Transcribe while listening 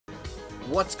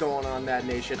What's going on, Mad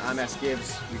Nation? I'm S.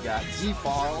 Gibbs. We got Z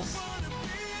Farls.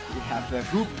 We have the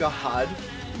Hoop God.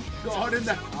 God in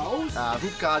the house?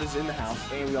 Hoop God is in the house.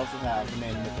 And we also have the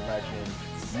man with the legend,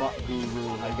 MUT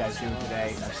Guru. How you guys doing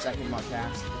today? Our second MUT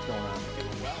cast. What's going on?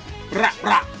 Brah,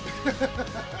 brah.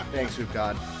 Thanks, Hoop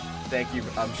God. Thank you.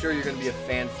 I'm sure you're going to be a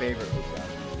fan favorite, Hoop God.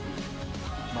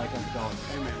 Mike, how's it going?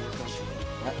 Hey, man, we're going.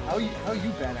 How you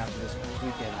been after this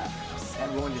weekend?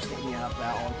 Everyone just hitting me up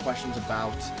about all the questions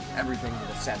about everything with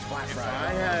the sets, Black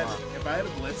Friday. If I had a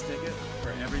Blitz ticket for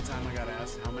every time I got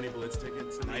asked how many Blitz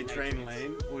tickets Night Train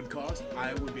Lane would cost,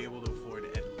 I would be able to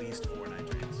afford at least 4 Night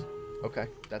Trains. Okay,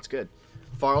 that's good.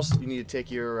 Farls, you need to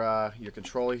take your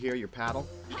controller here, your paddle.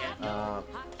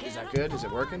 Is that good? Is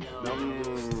it working? No.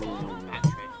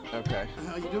 Okay.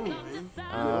 How you doing,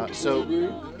 man? So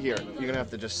here, you're gonna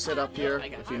have to just sit up here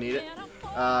if you need it.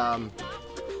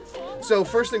 So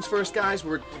first things first, guys.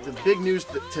 The big news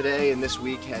today and this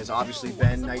week has obviously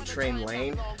been Night Train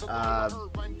Lane.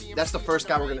 That's the first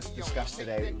guy we're going to discuss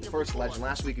today. The first legend.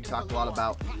 Last week we talked a lot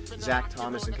about Zach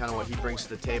Thomas and kind of what he brings to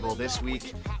the table. This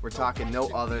week we're talking no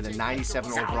other than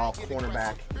 97 overall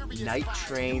cornerback Night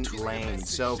Train Lane.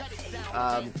 So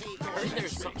I think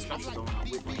there's something special going on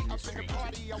with this stream.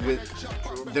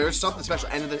 There's something special.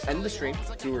 End of the stream.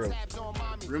 Guru.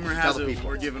 Rumor has it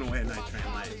we're giving away a Night Train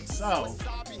Lane. So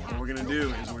what we're gonna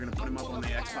do is we're gonna put him up on the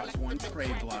Xbox One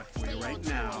trade block for you right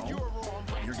now.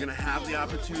 You're gonna have the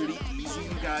opportunity, easy,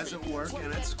 you guys at work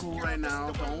and at school right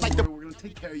now. Don't worry, we're gonna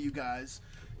take care of you guys.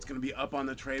 It's gonna be up on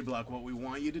the trade block. What we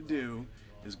want you to do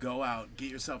is go out,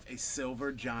 get yourself a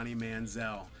silver Johnny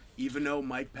Manziel. Even though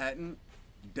Mike Patton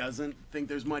doesn't think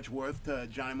there's much worth to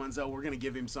Johnny Manziel, we're gonna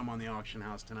give him some on the auction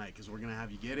house tonight because we're gonna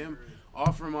have you get him,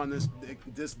 offer him on this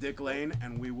Dick Lane,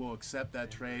 and we will accept that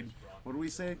trade. What do we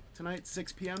say tonight?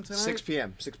 6 p.m. tonight? 6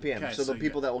 p.m. 6 p.m. Okay, so the so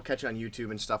people that will catch it on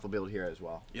YouTube and stuff will be able to hear it as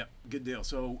well. Yep, good deal.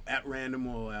 So at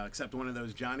random, we'll accept one of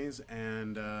those Johnnies,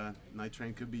 and Night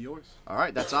Train could be yours. All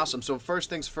right, that's awesome. So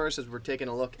first things first, as we're taking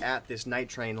a look at this Night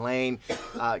Train Lane,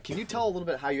 can you tell a little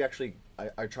bit how you actually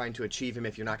are trying to achieve him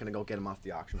if you're not going to go get him off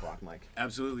the auction block, Mike?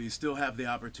 Absolutely. You still have the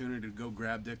opportunity to go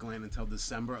grab Dick Lane until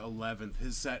December 11th.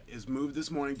 His set is moved this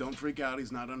morning. Don't freak out.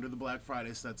 He's not under the Black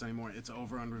Friday sets anymore. It's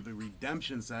over under the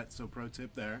Redemption set, so pro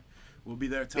tip there. We'll be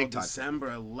there till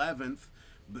December 11th,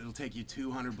 but it'll take you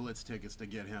 200 Blitz tickets to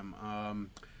get him.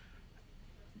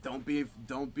 Don't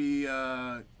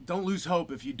lose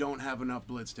hope if you don't have enough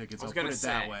Blitz tickets. I'll put it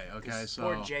that way. Okay, so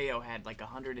Sport Jo had like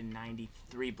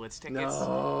 193 Blitz tickets,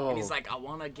 No. and he's like, I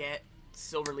want to get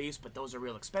silver leaves, but those are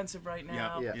real expensive right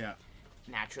now. Yeah.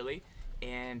 Naturally.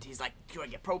 And he's like, do I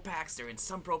get pro packs? They're in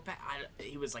some pro pack.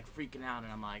 He was like freaking out,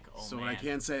 and I'm like, oh so man. what I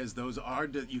can say is those are,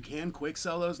 you can quick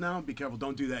sell those now. Be careful,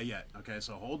 don't do that yet. Okay,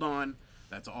 so hold on.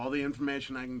 That's all the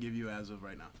information I can give you as of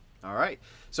right now. All right.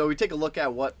 So we take a look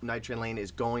at what Night Train Lane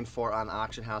is going for on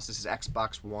Auction House. This is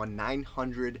Xbox One,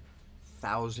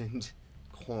 900,000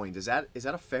 coins. Is that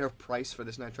a fair price for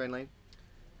this Night Train Lane?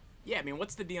 Yeah, I mean,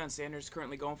 what's the Deion Sanders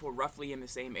currently going for? Roughly in the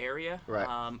same area. Right.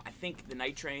 I think the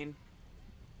Night Train,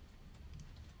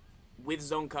 with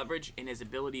zone coverage and his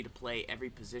ability to play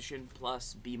every position,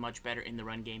 plus be much better in the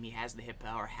run game. He has the hip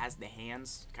power, has the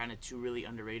hands, kind of two really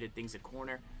underrated things at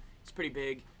corner. He's pretty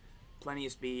big, plenty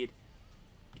of speed.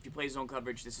 If you play zone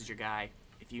coverage, this is your guy.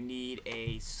 If you need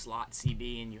a slot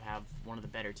CB and you have one of the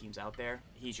better teams out there,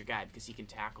 he's your guy because he can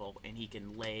tackle and he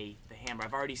can lay the hammer.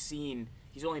 I've already seen,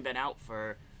 he's only been out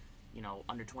for,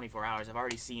 under 24 hours. I've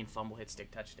already seen fumble, hit, stick,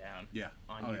 touchdown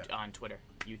on Twitter,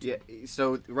 YouTube. Yeah,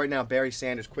 so right now, Barry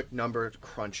Sanders, quick number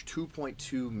crunch,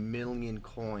 2.2 million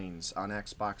coins on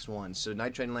Xbox One. So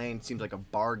Night Train Lane seems like a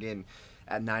bargain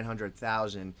at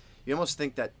 900,000. You almost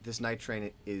think that this Night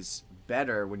Train is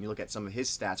better when you look at some of his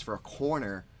stats for a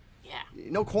corner. Yeah.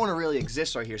 No corner really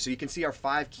exists right here. So you can see our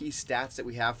 5 key stats that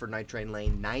we have for Night Train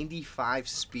Lane. 95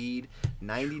 speed,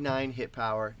 99 hit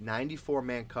power, 94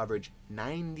 man coverage,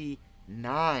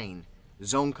 99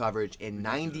 zone coverage, and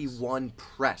 91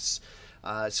 press.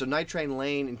 So Night Train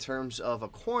Lane, in terms of a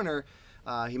corner,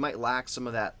 he might lack some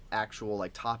of that actual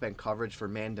top-end coverage for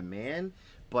man-to-man,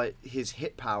 but his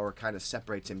hit power kind of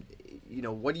separates him.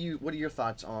 What are your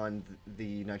thoughts on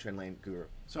the Night Train Lane, Guru?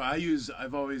 So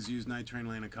I've always used Night Train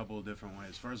Lane a couple of different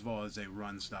ways. First of all, as a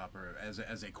run stopper, as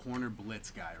a corner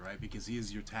blitz guy, right? Because he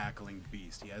is your tackling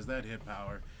beast. He has that hit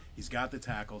power. He's got the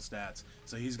tackle stats,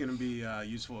 so he's going to be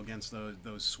useful against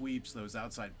those sweeps, those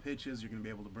outside pitches. You're going to be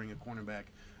able to bring a cornerback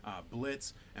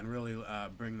blitz and really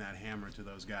bring that hammer to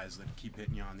those guys that keep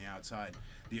hitting you on the outside.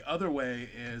 The other way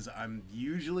is I'm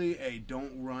usually a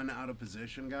don't run out of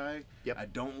position guy. Yep. I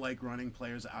don't like running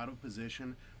players out of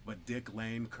position, but Dick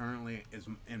Lane currently is,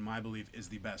 in my belief, is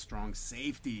the best strong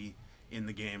safety in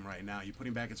the game right now. You put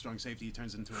him back at strong safety, he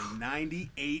turns into a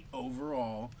 98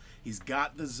 overall. He's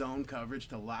got the zone coverage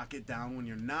to lock it down when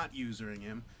you're not using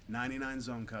him, 99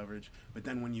 zone coverage. But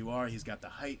then when you are, he's got the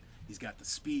height, he's got the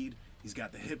speed, he's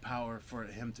got the hit power for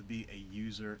him to be a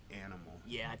user animal.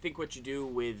 Yeah, I think what you do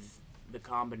with the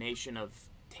combination of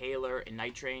Taylor and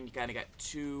Night Train, you kind of got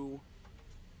two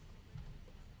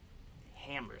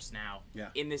hammers now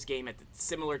in this game at the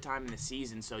similar time in the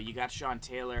season. So you got Sean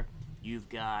Taylor, you've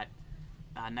got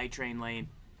Night Train Lane.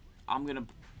 I'm gonna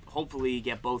hopefully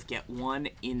get one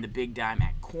in the big dime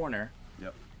at corner.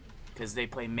 Yep. Because they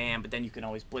play man, but then you can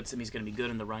always blitz him. He's gonna be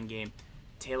good in the run game.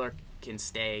 Taylor can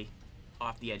stay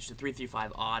off the edge. The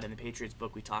 3-3-5 odd in the Patriots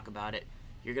book, we talk about it.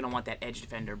 You're gonna want that edge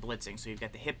defender blitzing. So you've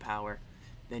got the hip power.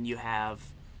 Then you have,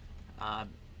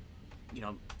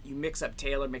 you mix up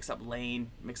Taylor, mix up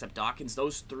Lane, mix up Dawkins.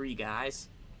 Those three guys.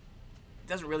 It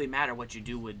doesn't really matter what you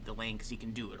do with the Lane because he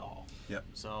can do it all. Yep.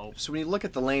 So when you look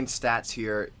at the Lane stats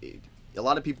here, a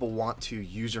lot of people want to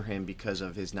user him because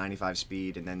of his 95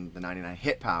 speed and then the 99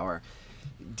 hit power.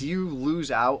 Do you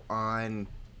lose out on,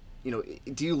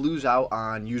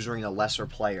 using a lesser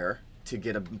player to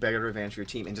get a better advantage for your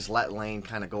team and just let Lane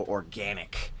kind of go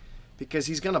organic? Because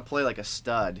he's going to play like a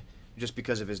stud just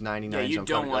because of his 99 Yeah, you zone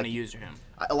don't coverage. want to user him.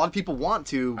 A lot of people want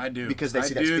to. I do. Because they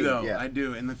see that speed. Though. Yeah. I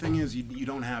do. And the thing is, you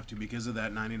don't have to because of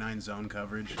that 99 zone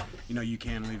coverage. You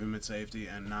can leave him at safety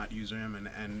and not user him,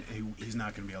 and he's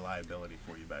not going to be a liability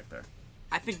for you back there.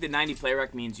 I think the 90 play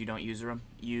rec means you don't user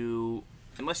him.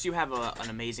 Unless you have an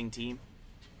amazing team.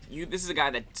 This is a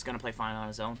guy that's going to play fine on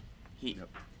his own.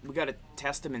 We got to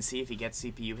test him and see if he gets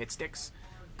CPU hit sticks.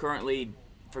 Currently,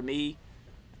 for me,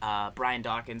 Brian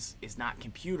Dawkins is not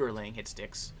computer laying hit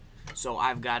sticks, so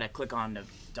I've got to click on the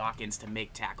Dawkins to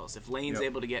make tackles. If Lane's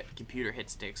able to get computer hit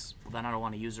sticks, well, then I don't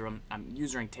want to user him. I'm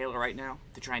using Taylor right now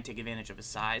to try and take advantage of his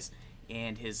size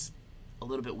and his a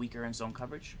little bit weaker in zone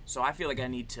coverage. So I feel like I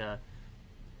need to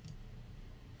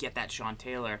get that Sean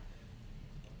Taylor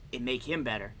and make him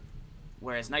better.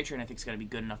 Whereas Night Train, I think, is going to be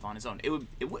good enough on his own.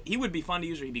 He would be fun to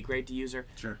user. He'd be great to user.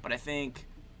 Sure. But I think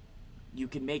you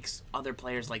can make other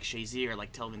players like Shazier,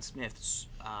 like Telvin Smith's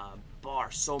bar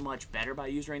so much better by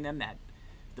using them that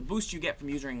the boost you get from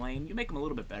using Lane, you make him a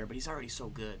little bit better, but he's already so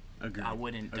good. Agreed. I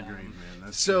wouldn't. Agreed,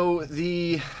 man. So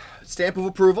the stamp of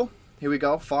approval. Here we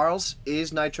go. Farles,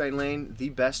 is Night Train Lane the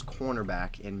best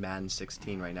cornerback in Madden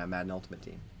 16 right now, Madden Ultimate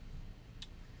Team?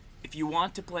 If you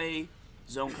want to play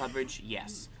zone coverage,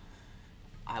 yes.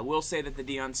 I will say that the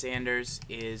Deion Sanders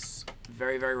is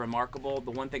very, very remarkable.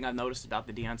 The one thing I've noticed about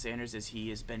the Deion Sanders is he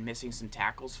has been missing some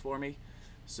tackles for me.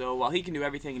 So while he can do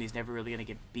everything and he's never really going to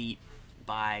get beat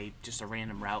by just a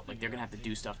random route, like they're going to have to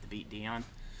do stuff to beat Deion.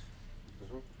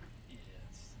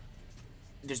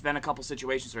 There's been a couple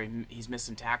situations where he's missed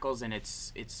some tackles and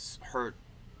it's hurt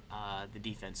the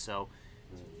defense. So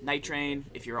Night Train,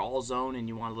 if you're all zone and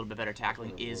you want a little bit better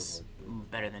tackling, is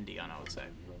better than Deion, I would say.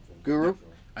 Guru?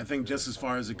 I think just as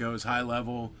far as it goes, high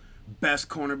level, best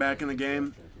cornerback in the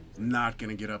game, not going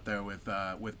to get up there with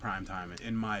prime time,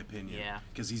 in my opinion. Yeah.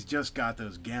 Because he's just got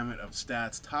those gamut of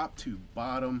stats, top to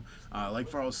bottom. Like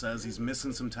Farrell says, he's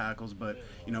missing some tackles, but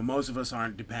most of us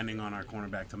aren't depending on our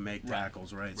cornerback to make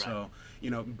tackles, right? So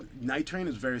Night Train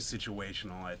is very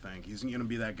situational. I think he's going to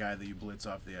be that guy that you blitz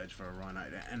off the edge for a run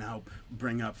and help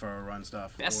bring up for a run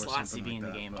stuff. Best or slot something CB in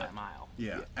like the that. game by a mile.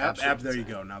 Yeah, absolutely. there you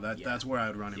go. Now that's where I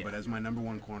would run him. But as my number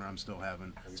one corner, I'm still have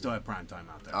prime time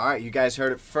out there. All right, you guys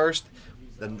heard it first.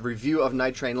 The review of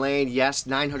Night Train Lane. Yes,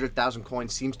 900,000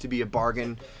 coins seems to be a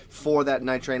bargain for that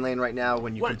Night Train Lane right now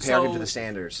when you compare him to the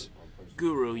Sanders.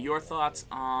 Guru, your thoughts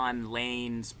on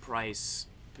Lane's price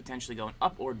potentially going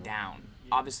up or down?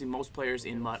 Obviously, most players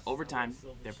in MUT, over time,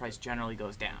 their price generally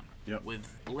goes down. Yep. With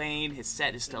Lane, his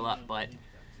set is still up, but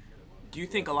do you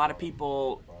think a lot of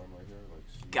people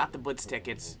got the blitz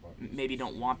tickets, maybe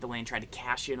don't want the Lane, tried to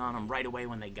cash in on them right away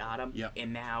when they got him,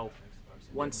 and now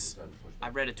once I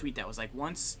read a tweet that was like,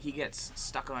 once he gets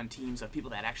stuck on teams of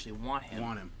people that actually want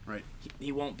him, right?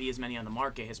 He won't be as many on the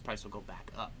market. His price will go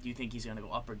back up. Do you think he's going to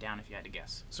go up or down if you had to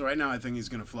guess? So right now, I think he's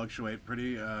going to fluctuate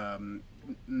pretty,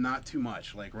 not too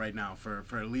much. Like right now, for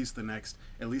at least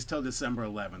till December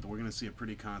 11th, we're going to see a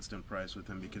pretty constant price with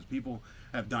him because people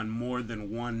have done more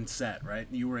than one set, right?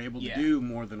 You were able to do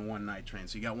more than one Night Train.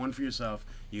 So you got one for yourself,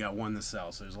 you got one to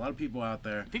sell. So there's a lot of people out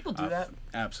there. People do that?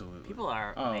 Absolutely. People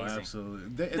are amazing. Oh,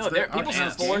 absolutely.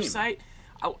 People's foresight.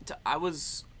 I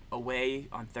was away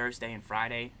on Thursday and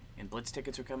Friday, and blitz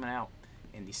tickets were coming out,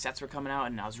 and these sets were coming out,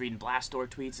 and I was reading Blast Door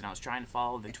tweets, and I was trying to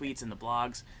follow the tweets and the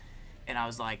blogs, and I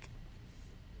was like,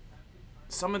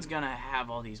 someone's going to have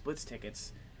all these blitz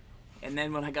tickets. And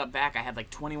then when I got back, I had like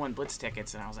 21 blitz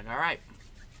tickets, and I was like, all right,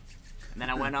 And then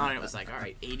I went on and it was like, all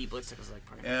right, 80 blitz tickets.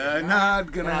 Like,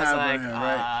 not gonna happen.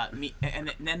 Right.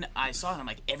 And then I saw it. And I'm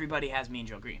like, everybody has Mean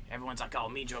Joe Green. Everyone's like, oh,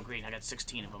 Mean Joe Green. I got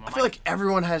 16 of them. I feel like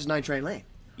everyone has Night Train Lane.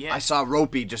 Yeah. I saw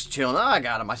Ropey just chilling. Oh, I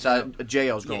got him. I saw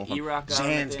J.O.'s going home.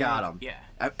 Zan's got him. Yeah.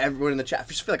 Everyone in the chat. I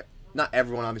just feel like not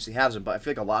everyone obviously has him, but I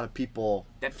feel like a lot of people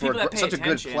that such a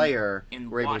good player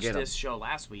and were able to get him. Watched this show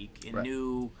last week and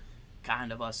knew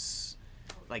kind of us,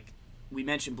 like we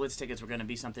mentioned blitz tickets were going to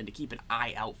be something to keep an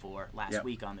eye out for last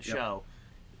week on the show.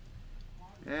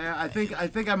 Yeah, I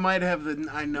think I might have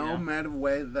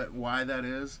why that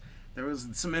is. There was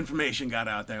some information got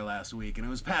out there last week, and it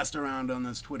was passed around on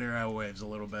those Twitter airwaves a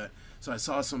little bit. So I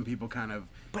saw some people kind of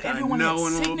knowing a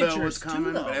little bit what's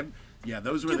coming. Yeah,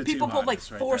 those were the people two pulled like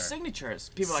right 4 there. signatures.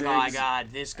 People are like, oh my god,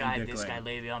 this guy,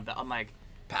 Le'Veon. I'm like,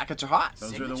 packets are hot.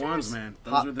 Those are the ones, man.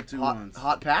 Those are the two ones.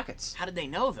 Hot packets. How did they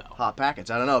know though? Hot packets.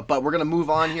 I don't know, but we're gonna move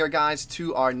on here, guys,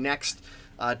 to our next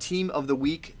team of the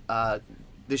week.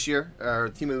 This year, our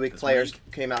Team of the Week players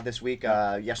came out this week,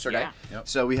 yesterday. Yeah.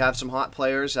 So we have some hot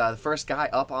players. The first guy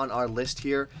up on our list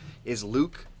here is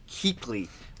Luke Kuechly,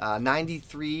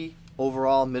 93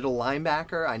 overall middle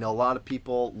linebacker. I know a lot of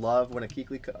people love when a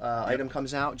Kuechly item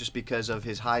comes out just because of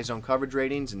his high zone coverage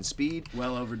ratings and speed.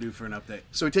 Well overdue for an update.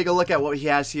 So we take a look at what he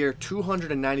has here.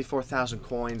 294,000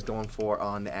 coins going for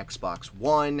on the Xbox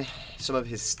One. Some of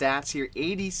his stats here: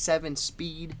 87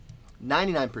 speed,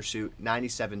 99 pursuit,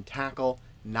 97 tackle,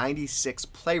 96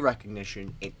 play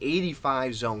recognition, and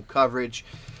 85 zone coverage.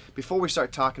 Before we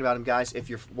start talking about him, guys, if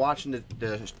you're watching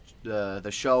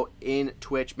the show in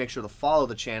Twitch, make sure to follow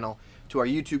the channel. To our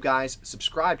YouTube guys,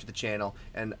 subscribe to the channel,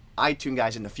 and iTunes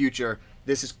guys in the future.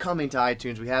 This is coming to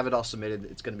iTunes. We have it all submitted.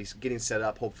 It's going to be getting set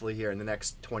up hopefully here in the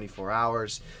next 24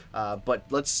 hours. But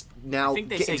let's now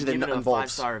get into the nut and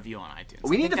bolts. 5-star review on iTunes.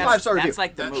 We need a 5-star review. That's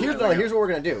like the here's what we're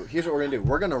going to do. Here's what we're going to do.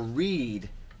 We're going to read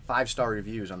 5-star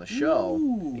reviews on the show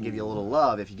and give you a little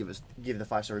love if you give the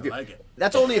 5-star review. I like it.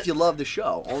 That's only if you love the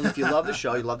show. Only if you love the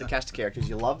show, you love the cast of characters,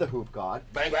 you love the hoop god.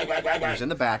 Who's in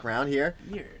the background here.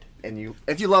 Weird. And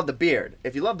if you love the beard,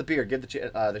 give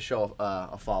the show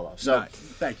a follow. So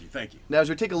thank you. Now as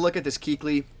we take a look at this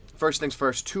Kuechly, first things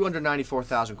first,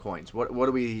 294,000 coins. What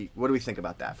do we think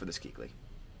about that for this Kuechly?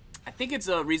 I think it's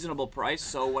a reasonable price.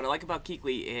 So what I like about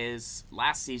Kuechly is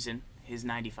last season his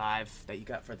 95 that you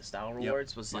got for the style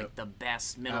rewards was like the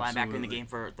best middle linebacker in the game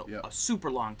for a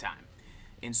super long time.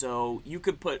 And so you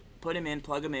could put him in,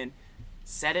 plug him in,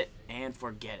 set it and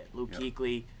forget it. Luke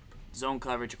Kuechly, zone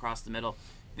coverage across the middle.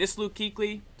 This Luke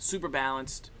Kuechly, super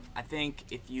balanced. I think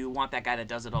if you want that guy that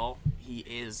does it all, he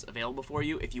is available for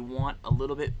you. If you want a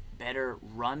little bit better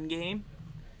run game,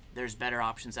 there's better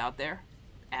options out there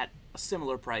at a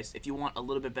similar price. If you want a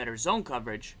little bit better zone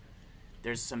coverage,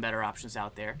 there's some better options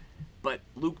out there. But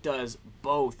Luke does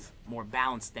both more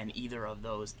balanced than either of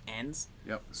those ends.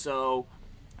 Yep. So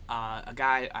a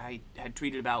guy I had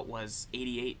tweeted about was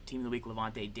 88 Team of the Week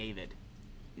Levante David.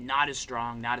 Not as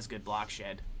strong, not as good block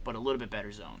shed, but a little bit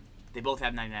better zone. They both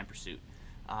have 99 pursuit.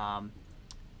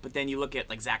 But then you look at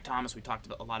like Zach Thomas, we talked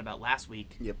a lot about last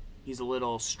week. Yep. He's a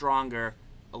little stronger,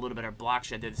 a little better block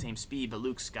shed. They're the same speed, but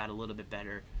Luke's got a little bit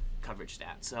better coverage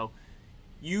stat. So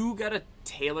you got to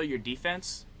tailor your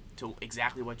defense to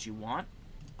exactly what you want.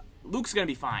 Luke's going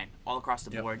to be fine all across the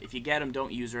board. If you get him,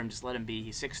 don't use him. Just let him be.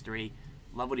 He's 6'3".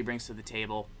 Love what he brings to the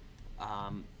table.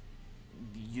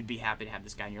 You'd be happy to have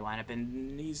this guy in your lineup,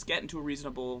 and he's getting to a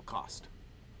reasonable cost.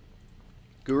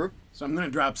 Guru? So I'm going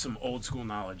to drop some old school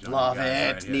knowledge on Love you guys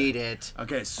it. right here. Need it.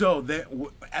 Okay, so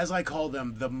as I call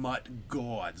them, the MUT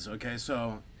gods. Okay,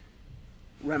 so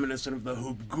reminiscent of the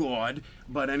hoop god.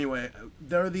 But anyway,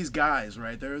 there are these guys,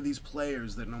 right? There are these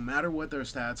players that no matter what their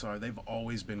stats are, they've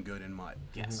always been good in MUT.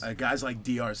 Yes. Guys like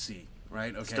DRC.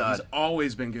 Right? Okay. Stud. He's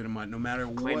always been good in MUT, no matter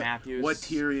what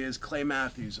tier he is. Clay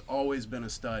Matthews, always been a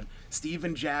stud.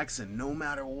 Steven Jackson, no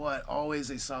matter what, always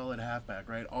a solid halfback,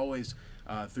 right? Always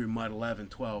through MUT 11,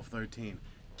 12, 13.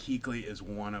 Kuechly is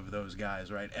one of those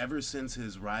guys, right? Ever since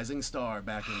his rising star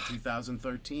back in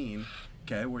 2013,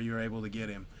 okay, where you were able to get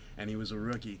him, and he was a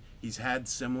rookie, he's had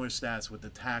similar stats with the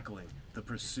tackling, the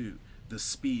pursuit, the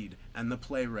speed, and the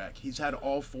play rec. He's had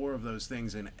all 4 of those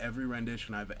things in every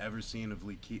rendition I've ever seen of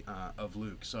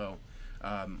Luke. So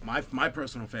my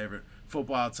personal favorite,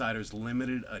 Football Outsiders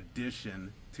limited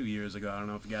edition 2 years ago. I don't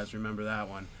know if you guys remember that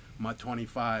one. MUT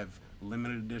 25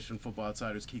 limited edition Football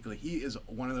Outsiders Kuechly. He is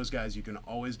one of those guys you can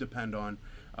always depend on.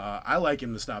 I like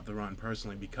him to stop the run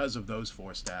personally because of those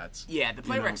 4 stats. Yeah, the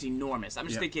play rec's enormous. I'm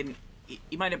just thinking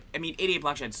he might have. I mean, 88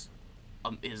 block sheds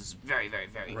is very, very,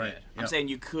 very good. I'm saying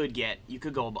you could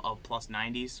go a plus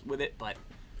 90s with it, but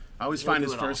I always find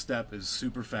his first step is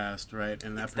super fast, right?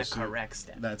 And that's the correct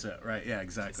step. That's it, right? Yeah,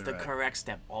 exactly. It's the correct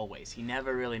step always. He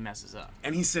never really messes up.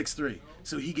 And he's 6'3",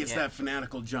 so he gets that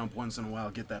fanatical jump once in a while.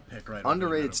 Get that pick right.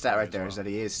 Underrated stat right there is that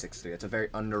he is 6'3". It's a very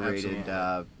underrated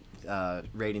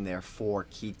rating there for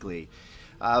Kuechly.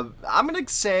 I'm gonna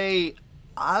say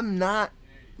I'm not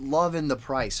loving the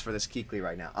price for this Kuechly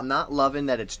right now. I'm not loving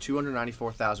that it's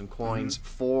 294,000 coins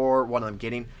for what I'm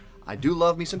getting. I do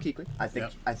love me some Kuechly. I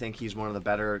think he's one of the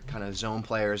better kind of zone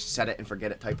players, set it and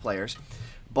forget it type players.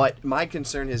 But my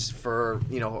concern is for,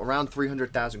 around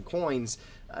 300,000 coins,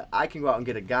 I can go out and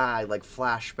get a guy like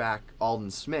flashback Alden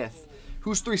Smith,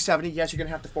 who's 370. Yes, you're going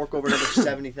to have to fork over another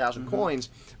 70,000 coins.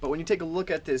 But when you take a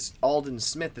look at this Alden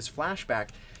Smith, this flashback,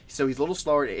 so he's a little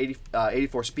slower at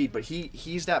 84 speed, but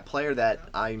he's that player that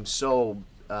I'm so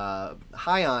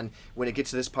high on when it gets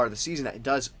to this part of the season that it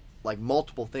does like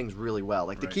multiple things really well.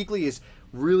 Like the Kuechly is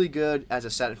really good as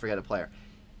a set and forget it player.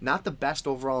 Not the best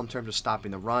overall in terms of stopping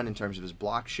the run, in terms of his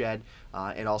block shed,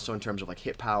 and also in terms of like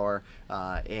hit power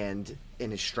and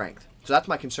in his strength. So that's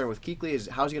my concern with Kuechly is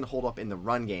how's he going to hold up in the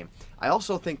run game. I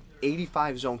also think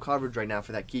 85 zone coverage right now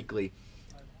for that Kuechly,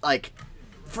 like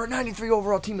for a 93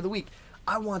 overall team of the week,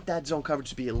 I want that zone coverage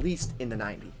to be at least in the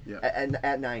 90,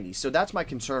 at 90. So that's my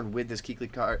concern with this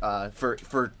Kuechly card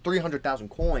for 300,000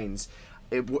 coins.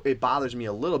 It bothers me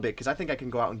a little bit because I think I can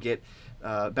go out and get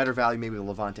better value maybe with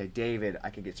Levante David. I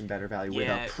could get some better value with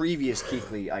a previous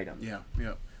Kuechly item.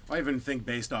 Yeah. I even think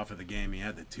based off of the game, he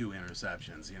had the 2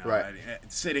 interceptions. Right.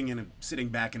 Sitting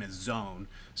back in his zone.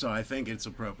 So I think it's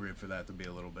appropriate for that to be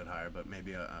a little bit higher. But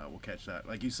maybe we'll catch that.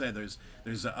 Like you said,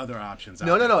 there's other options.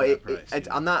 No.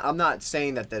 I'm not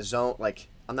saying that the zone. Like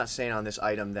I'm not saying on this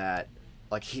item that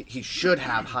like he should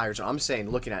have higher zone. I'm saying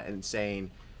looking at it and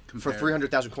saying. For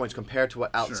 300,000 coins compared to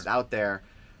what else is out there,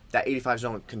 that 85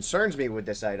 zone concerns me with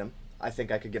this item. I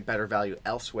think I could get better value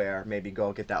elsewhere. Maybe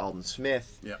go get that Alden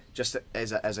Smith, just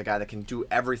as a guy that can do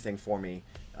everything for me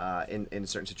in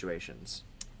certain situations.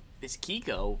 This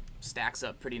Kiko stacks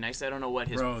up pretty nice. I don't know what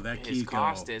his Kiko,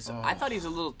 cost is. I thought he's a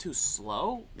little too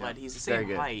slow, but he's the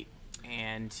same height.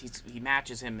 And he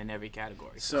matches him in every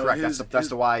category. So correct. That's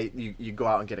the why you go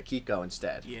out and get a Kiko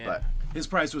instead. Yeah. But his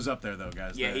price was up there though,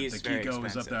 guys. Yeah, the very Kiko expensive.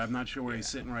 was up there. I'm not sure where he's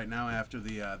sitting right now after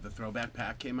the throwback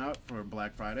pack came out for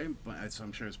Black Friday, but so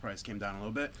I'm sure his price came down a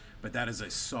little bit. But that is a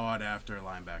sought-after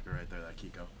linebacker right there, that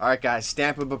Kiko. All right, guys.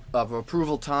 Stamp of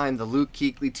approval time. The Luke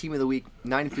Kuechly Team of the Week,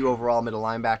 93 overall middle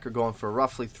linebacker, going for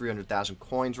roughly 300,000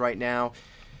 coins right now.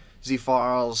 Z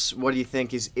Farls, what do you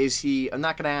think? Is he? I'm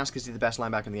not going to ask is he the best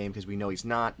linebacker in the game because we know he's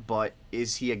not. But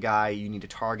is he a guy you need to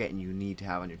target and you need to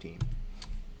have on your team?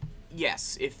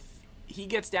 Yes, if he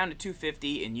gets down to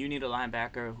 250 and you need a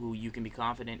linebacker who you can be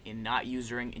confident in not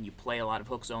using and you play a lot of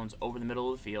hook zones over the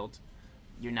middle of the field,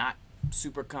 you're not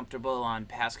super comfortable on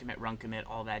pass commit, run commit,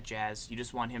 all that jazz. You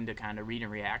just want him to kind of read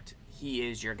and react. He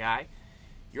is your guy.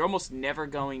 You're almost never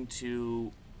going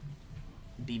to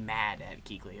be mad at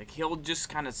Kuechly. Like he'll just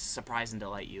kind of surprise and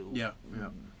delight you. Yeah.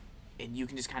 And you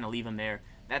can just kind of leave him there.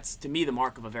 That's to me the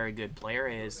mark of a very good player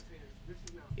is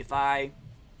if I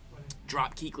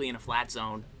drop Kuechly in a flat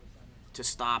zone to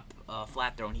stop a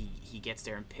flat throw and he gets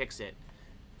there and picks it,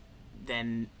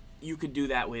 then you could do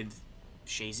that with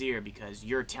Shazier because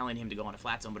you're telling him to go on a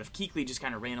flat zone. But if Kuechly just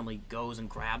kind of randomly goes and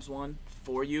grabs one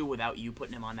for you without you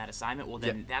putting him on that assignment, well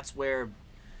then that's where,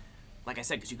 like I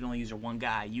said, because you can only use your one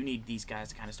guy, you need these guys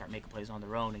to kind of start making plays on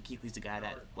their own. And Kuechly's the guy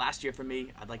that last year for me,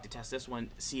 I'd like to test this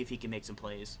one, see if he can make some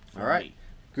plays for All right. me.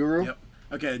 Guru? Yep.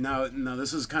 Okay, now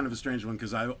this is kind of a strange one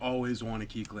because I always want a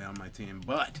Kuechly on my team,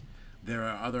 but there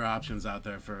are other options out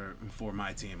there for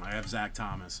my team. I have Zach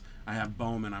Thomas. I have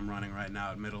Bowman I'm running right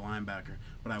now at middle linebacker.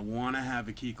 But I want to have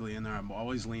a Kuechly in there. I've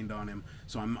always leaned on him.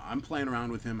 So I'm playing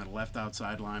around with him at left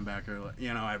outside linebacker.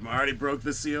 I've already broke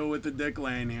the seal with the Dick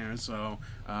Lane here. So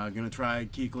going to try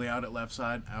Kuechly out at left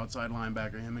side, outside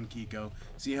linebacker, him and Kiko.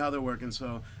 See how they're working.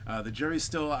 So the jury's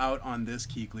still out on this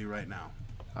Kuechly right now.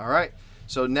 All right.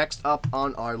 So next up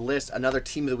on our list, another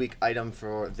Team of the Week item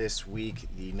for this week,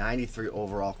 the 93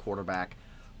 overall quarterback,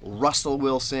 Russell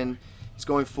Wilson. He's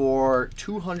going for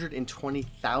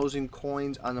 220,000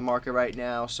 coins on the market right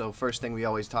now. So first thing we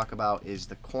always talk about is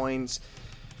the coins.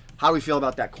 How do we feel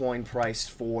about that coin price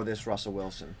for this Russell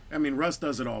Wilson? I mean, Russ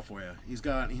does it all for you. He's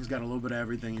got a little bit of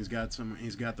everything. He's got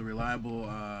the reliable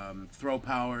throw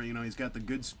power. He's got the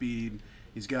good speed.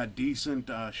 He's got decent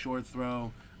short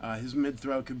throw. His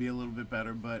mid-throw could be a little bit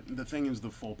better, but the thing is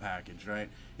the full package, right?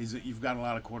 You've got a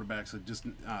lot of quarterbacks that just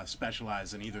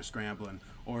specialize in either scrambling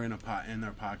or in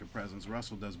their pocket presence.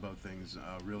 Russell does both things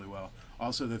really well.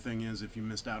 Also, the thing is, if you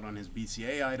missed out on his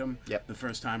BCA item the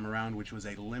first time around, which was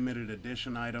a limited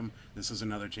edition item, this is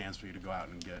another chance for you to go out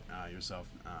and get yourself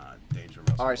Danger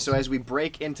Russell. All right, so as we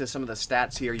break into some of the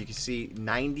stats here, you can see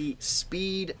 90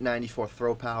 speed, 94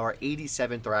 throw power,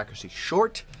 87 throw accuracy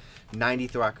short, 90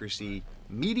 throw accuracy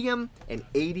medium, and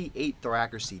 88 throw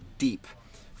accuracy deep.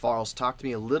 Farles, talk to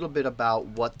me a little bit about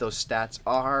what those stats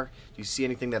are. Do you see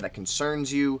anything that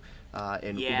concerns you?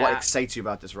 And what excites you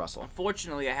about this Russell?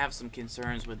 Unfortunately, I have some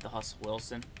concerns with the Hustle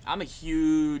Wilson. I'm a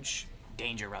huge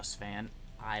Danger Russ fan.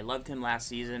 I loved him last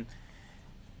season.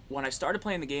 When I started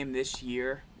playing the game this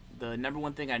year, the number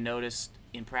one thing I noticed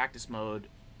in practice mode,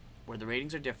 where the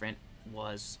ratings are different,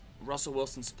 was Russell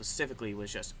Wilson specifically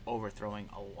was just overthrowing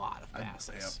a lot of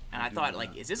passes. And I thought,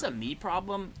 like, is this a me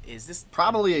problem? Is this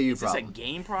probably a you problem? Is this a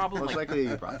game problem? Most likely a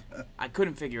you problem. I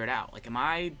couldn't figure it out. Like, am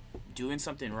I doing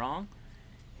something wrong?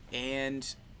 And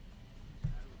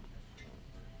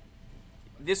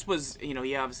this was, you know,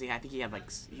 he obviously, I think he had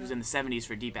he was in the 70s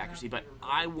for deep accuracy, but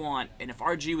I want, and if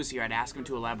RG was here, I'd ask him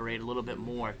to elaborate a little bit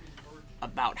more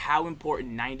about how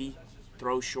important 90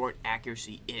 throw short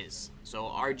accuracy is. So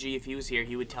RG, if he was here,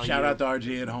 he would tell you. Shout out to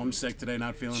RG at home, sick today,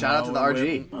 not feeling well. Shout out to the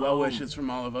RG. Well wishes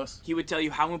from all of us. He would tell you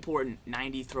how important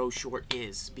 90 throw short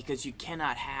is, because you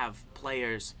cannot have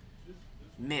players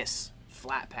miss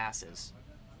flat passes,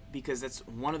 because that's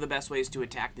one of the best ways to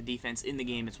attack the defense in the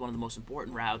game. It's one of the most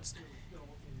important routes.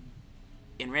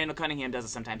 And Randall Cunningham does it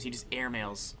sometimes. He just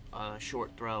airmails a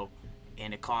short throw,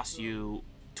 and it costs you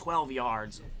 12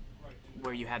 yards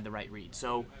where you had the right read.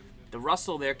 So the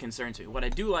Russell there concerns me. What I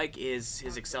do like is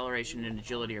his acceleration and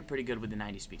agility are pretty good with the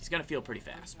 90 speed. He's going to feel pretty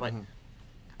fast. But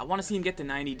I want to see him get to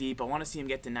 90 deep. I want to see him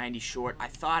get to 90 short. I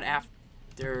thought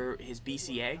after his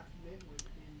BCA,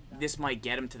 this might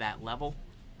get him to that level.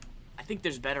 I think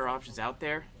there's better options out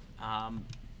there for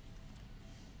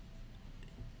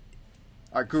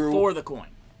the coin.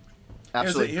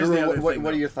 Absolutely. Guru,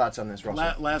 what are your thoughts on this,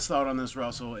 Russell? Last thought on this,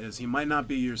 Russell, is he might not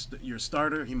be your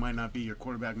starter. He might not be your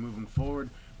quarterback moving forward,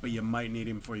 but you might need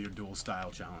him for your dual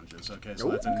style challenges. Okay, so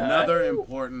that's another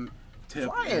important tip.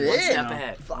 Fly it in. Step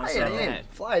ahead.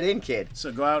 Fly it in, kid.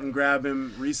 So go out and grab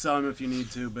him, resell him if you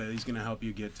need to, but he's going to help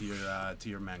you get to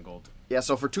your Mangold. Yeah,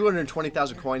 so for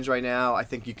 220,000 coins right now, I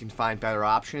think you can find better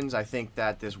options. I think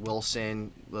that this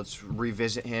Wilson, let's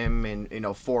revisit him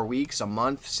in 4 weeks, a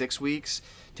month, 6 weeks.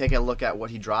 Take a look at what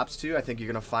he drops to. I think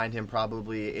you're going to find him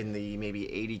probably in the maybe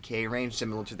 80K range,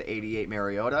 similar to the 88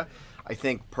 Mariota. I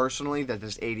think personally that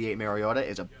this 88 Mariota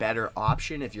is a better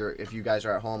option if you guys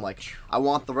are at home like, I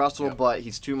want the Russell, but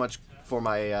he's too much for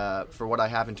my for what I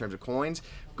have in terms of coins.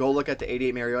 Go look at the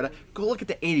 88 Mariota. Go look at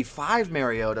the 85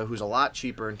 Mariota, who's a lot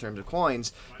cheaper in terms of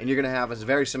coins, and you're going to have a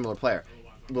very similar player.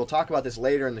 We'll talk about this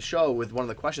later in the show with one of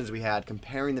the questions we had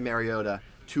comparing the Mariota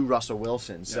to Russell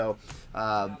Wilson. So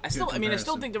I still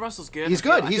think the Russell's good. He's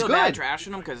good. He's good. Bad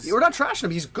trashing him because we're not trashing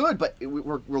him. He's good, but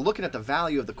we're looking at the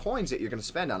value of the coins that you're going to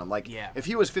spend on him. Like if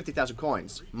he was 50,000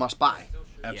 coins, must buy.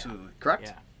 Absolutely. Correct.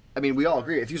 Yeah. I mean, we all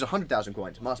agree. If he was 100,000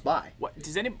 coins, must buy. What did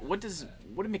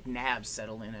McNabb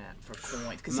settle in at for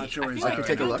coins? I'm not sure. I can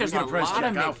take a look. There's a lot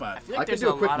of I can do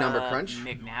a quick number crunch.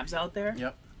 McNabbs out there.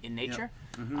 Yep. In nature,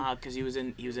 because he was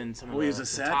in some of he was a the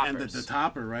set, toppers. and the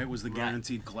topper, right, was the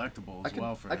guaranteed collectible as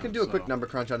well for him. I can do a quick number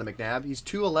crunch on the McNabb. He's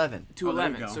 211.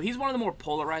 211. So he's one of the more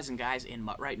polarizing guys in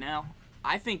MUT right now.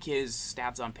 I think his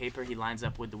stats on paper, he lines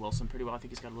up with the Wilson pretty well. I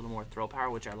think he's got a little more throw power,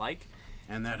 which I like.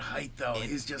 And that height, though,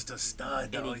 he's just a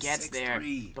stud. And he gets 6'3". There,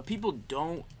 but people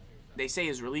don't. They say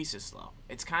his release is slow.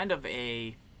 It's kind of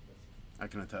a. I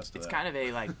can attest to that. It's kind of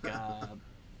a like.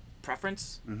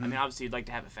 Preference. I mean, obviously you'd like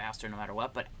to have it faster no matter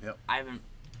what, but I haven't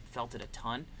felt it a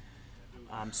ton.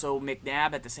 So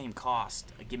McNabb at the same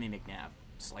cost, give me McNabb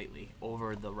slightly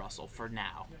over the Russell for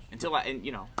now. Until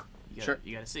you got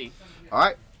to see. All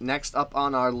right, next up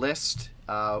on our list,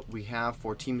 we have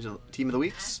for team of the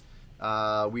weeks.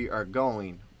 We are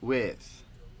going with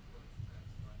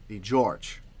the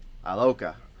George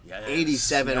Iloka,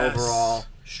 87 overall,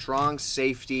 strong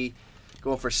safety.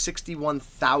 Going for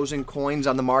 61,000 coins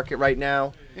on the market right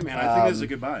now. Hey, man, I think this is a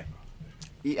good buy.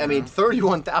 I mean,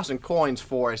 31,000 coins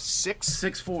for a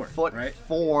 6'4", right?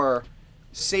 4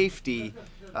 safety.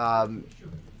 I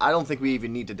don't think we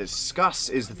even need to discuss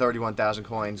is the 31,000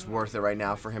 coins worth it right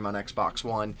now for him on Xbox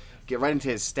One. Get right into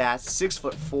his stats.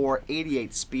 6'4",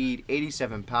 88 speed,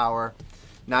 87 power,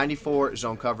 94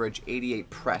 zone coverage, 88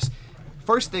 press.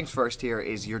 first things first here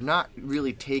is you're not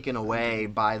really taken away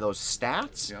by those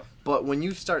stats, but when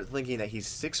you start thinking that he's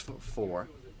 6'4",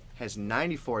 has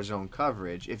 94 zone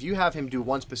coverage, if you have him do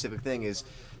one specific thing is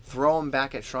throw him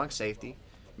back at strong safety,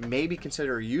 maybe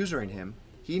consider usering him,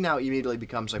 he now immediately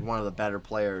becomes like one of the better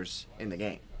players in the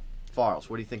game. Farles,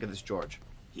 what do you think of this George?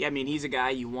 Yeah, I mean, he's a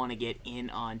guy you want to get in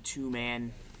on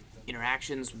two-man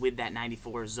interactions with that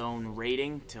 94 zone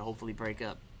rating to hopefully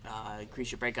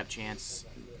increase your breakup chance.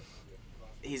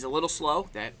 He's a little slow.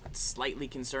 That's slightly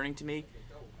concerning to me.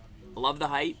 Love the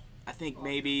height. I think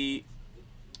maybe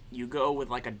you go with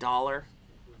like $1,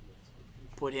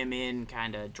 put him in,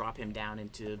 kind of drop him down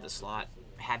into the slot,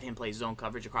 have him play zone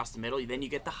coverage across the middle. Then you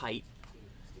get the height.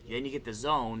 Then you get the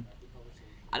zone.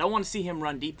 I don't want to see him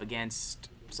run deep against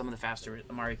some of the faster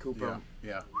Amari Cooper.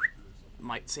 Yeah.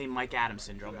 Same Mike Adams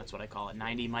syndrome, that's what I call it.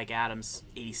 90 Mike Adams,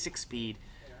 86 speed,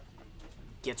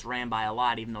 gets ran by a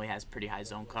lot even though he has pretty high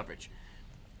zone coverage.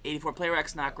 84 play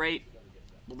recs, not great.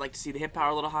 Would like to see the hit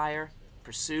power a little higher.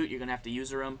 Pursuit, you're going to have to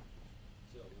user him.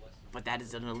 But that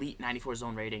is an elite 94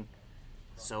 zone rating.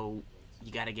 So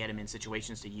you got to get him in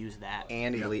situations to use that.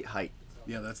 And elite height.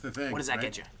 Yeah, that's the thing. What does that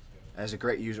get you? As a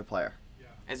great user player.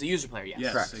 As a user player, yes.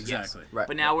 Yes, Correct. exactly. Yes. Right.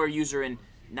 But now we're usering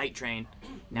Night Train.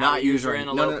 Now Not we're using usering-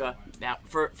 Iloka. no. Now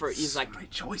he's like,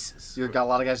 Great choices. You've got a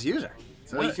lot of guys to use her.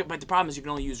 well, but the problem is you can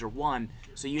only use her one,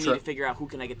 so you True. need to figure out who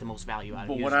can I get the most value out of.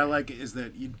 But what I like is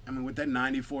that, with that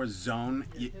 94 zone,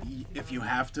 if you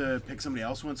have to pick somebody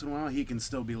else once in a while, he can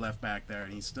still be left back there,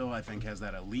 and he still, I think, has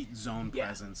that elite zone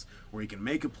presence where he can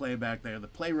make a play back there. The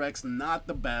play rec's not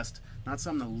the best, not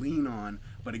something to lean on,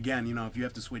 but again, if you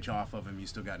have to switch off of him, you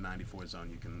still got 94 zone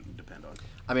you can depend on.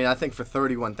 I mean, I think for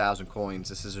 31,000 coins,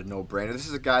 this is a no-brainer. This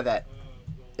is a guy that,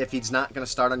 if he's not going to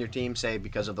start on your team, say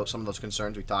because of some of those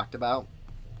concerns we talked about,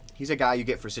 he's a guy you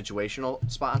get for situational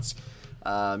spots.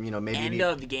 Maybe end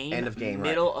of game,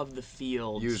 middle of the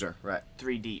field, user, right?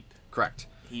 3 deep. Correct.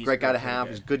 He's Great guy to pretty have.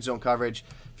 good. He's good zone coverage.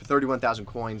 For 31,000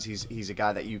 coins, he's a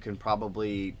guy that you can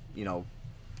probably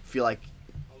feel like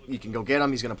you can go get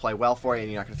him. He's going to play well for you,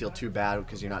 and you're not going to feel too bad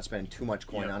because you're not spending too much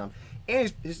coin on him.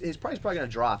 And his price is probably going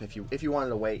to drop if you wanted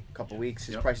to wait a couple weeks.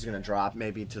 His price is going to drop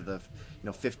maybe to the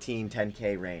 15,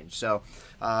 10K range. So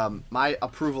my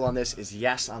approval on this is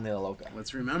yes on the Iloka.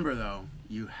 Let's remember, though,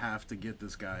 you have to get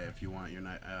this guy if you want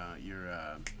your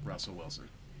Russell Wilson.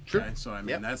 True. Okay? So, I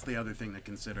mean, that's the other thing to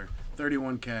consider.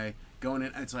 31K going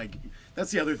in. It's like,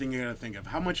 that's the other thing you got to think of.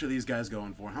 How much are these guys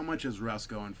going for? How much is Russ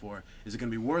going for? Is it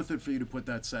going to be worth it for you to put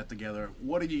that set together?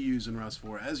 What are you using Russ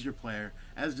for as your player,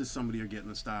 as just somebody you're getting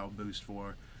the style boost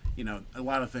for? A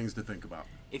lot of things to think about.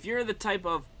 If you're the type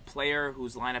of player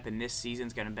whose lineup in this season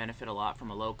is going to benefit a lot from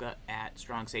Iloka at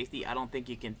strong safety, I don't think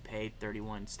you can pay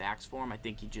 31 stacks for him. I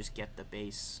think you just get the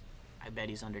base. I bet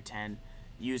he's under 10.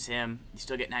 Use him. You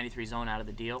still get 93 zone out of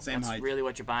the deal. Same That's height. really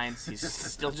what you're buying. He's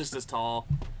still just as tall.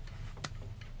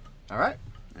 All right.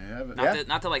 There you have it.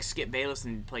 Not to like skip Bayless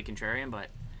and play contrarian, but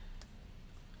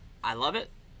I love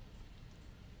it.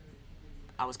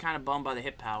 I was kind of bummed by the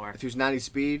hit power. If he was 90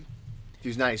 speed,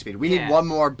 we need one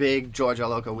more big George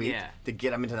Iloka week to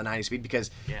get him into the 90 speed because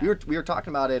we were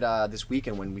talking about it this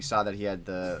weekend when we saw that he had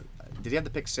the. Did he have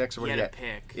the pick 6 or what? He had a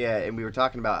pick. Yeah, and we were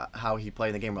talking about how he played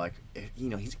in the game. We're like,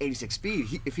 he's 86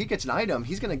 speed. If he gets an item,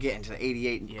 he's going to get into the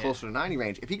 88 and closer to 90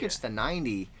 range. If he gets to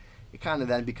 90, it kind of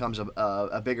then becomes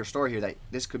a bigger story here that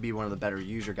this could be one of the better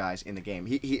user guys in the game.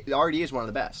 He already is one of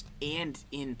the best. And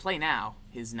in play now,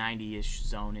 his 90-ish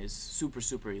zone is super,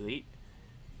 super elite.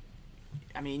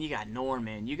 I mean, you got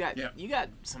Norman. You got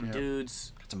some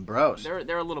dudes. Got some bros.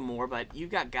 They're a little more, but you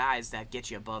got guys that get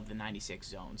you above the 96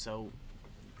 zone. So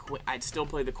I'd still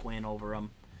play the Quinn over him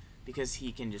because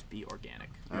he can just be organic.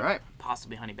 All right.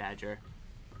 Possibly Honey Badger.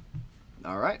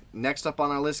 All right. Next up on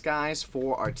our list, guys,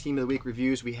 for our Team of the Week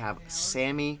reviews, we have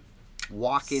Sammy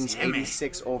Watkins,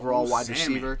 86 overall wide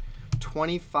receiver.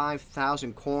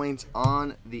 25,000 coins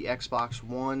on the Xbox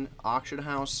One auction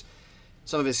house.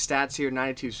 Some of his stats here: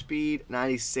 92 speed,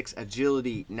 96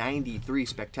 agility, 93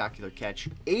 spectacular catch,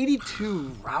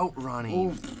 82 route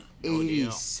running,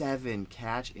 87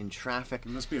 catch in traffic. He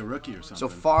must be a rookie or something. So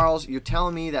Farles, you're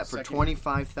telling me that for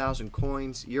 25,000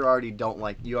 coins, you already don't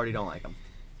like him.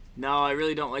 No, I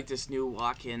really don't like this new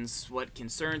Watkins. What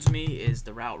concerns me is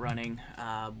the route running,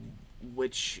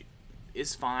 which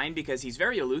is fine because he's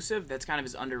very elusive. That's kind of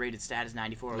his underrated stat is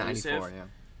 94 elusive. 94, yeah.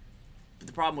 But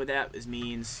the problem with that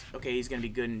means he's going to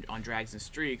be good on drags and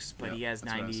streaks, but he has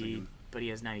 92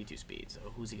 speed. So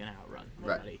who's he going to outrun?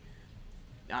 Nobody.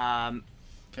 Right.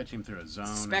 Catch him through a zone.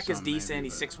 Spec is decent.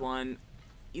 He's 6'1".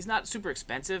 He's not super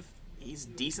expensive. He's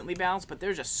decently balanced, but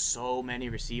there's just so many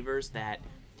receivers that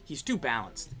he's too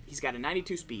balanced. He's got a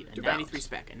 92 speed, a 93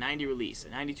 spec, a 90 release, a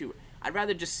 92. I'd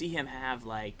rather just see him have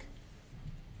like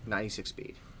 96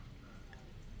 speed.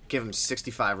 Give him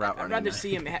 65 route running. I'd rather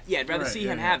see him. I'd rather see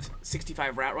him have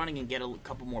 65 route running and get a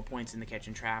couple more points in the catch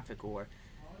and traffic or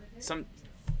some.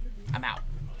 I'm out.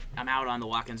 I'm out on the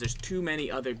Watkins. There's too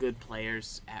many other good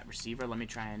players at receiver. Let me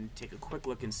try and take a quick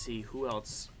look and see who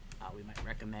else we might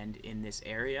recommend in this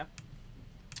area.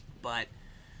 But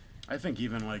I think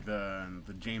even like the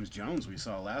James Jones we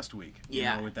saw last week, you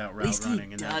yeah, know, with that route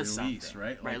running and that release,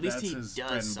 right? Right. Like, At least that's he his does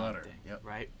bread and something, butter. Yep.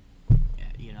 right? Yeah,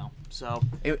 you know. So.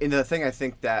 And the thing I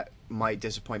think that might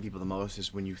disappoint people the most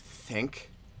is when you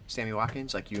think Sammy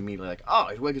Watkins, like you immediately like, oh,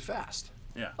 he's wicked fast.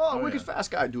 Yeah. Oh, wicked fast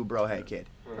guy, dude, bro, hey kid,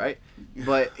 right?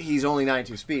 But he's only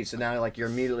 92 speed, so now like you're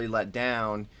immediately let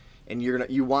down, and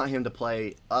you want him to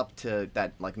play up to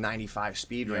that like 95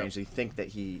 speed range that you think that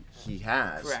he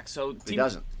has. Correct. So he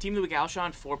doesn't. Team of the Week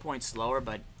Alshon 4 points slower,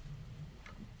 but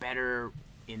better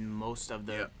in most of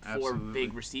the four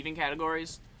big receiving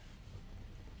categories.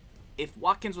 If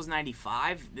Watkins was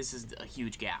 95, this is a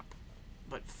huge gap,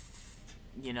 but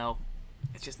you know.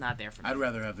 It's just not there for me. I'd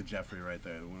rather have the Jeffrey right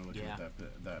there when we're looking at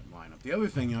that lineup. The other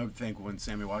thing I would think when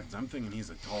Sammy Watkins, I'm thinking he's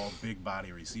a tall, big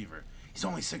body receiver. He's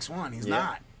only 6'1". He's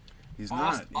not. He's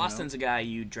not. Austin's a guy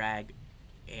you drag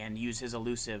and use his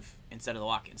elusive instead of the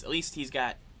Watkins. At least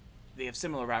they have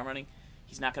similar route running.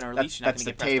 He's not going to release. You're not going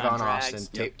to get pressed on drags. That's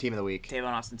the Tavon Austin, Team of the Week.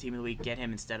 Tavon Austin, Team of the Week. Get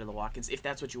him instead of the Watkins if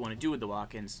that's what you want to do with the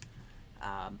Watkins.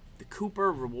 The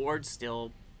Cooper reward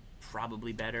still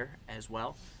probably better as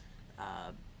well.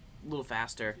 A little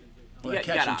faster. Well,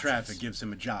 catching traffic gives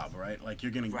him a job, right? Like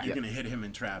you're gonna hit him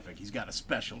in traffic. He's got a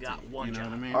specialty. Got one you know job.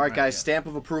 what I mean? All right, guys. Stamp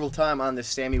of approval time on this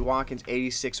Sammy Watkins,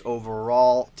 86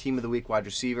 overall, Team of the Week wide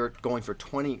receiver, going for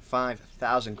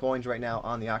 25,000 coins right now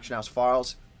on the auction house.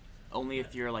 Farls. Only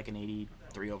if you're like an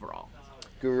 83 overall.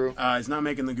 Guru. He's not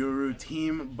making the Guru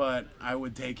team, but I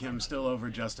would take him still over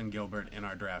Justin Gilbert in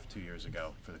our draft 2 years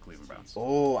ago for the Cleveland Browns.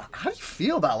 Oh, how do you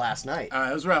feel about last night?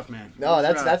 It was rough, man. No,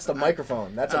 that's the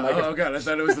microphone. That's a microphone. Oh, God. I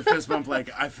thought it was the fist bump. Like,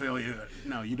 I feel you.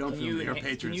 No, you don't feel me. You're a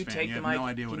Patriots fan. You have no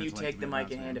idea what it's like. Can you take the mic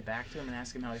and hand it back to him and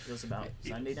ask him how he feels about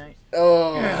Sunday night?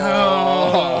 Oh.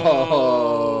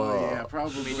 Yeah,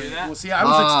 probably. Can we do that? Well, see, I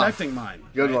was expecting mine.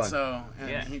 Good one. So,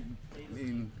 yeah.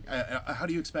 How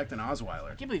do you expect an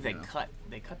Osweiler? I can't believe they cut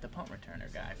the punt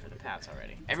returner guy for the Pats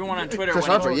already. Everyone on Twitter, Chris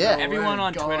Humphrey, everyone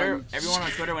on Twitter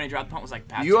when he dropped the punt was like,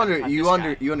 Pats. You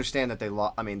understand that they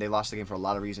lost. I mean, they lost the game for a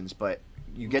lot of reasons, but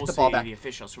you get the ball back. The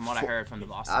officials, from what I heard from the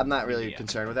Boston. I'm not really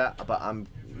concerned with that, but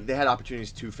they had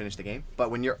opportunities to finish the game.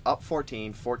 But when you're up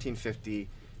 14:50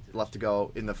 left to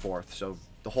go in the fourth, so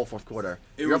the whole fourth quarter.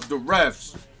 It was the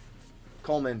refs.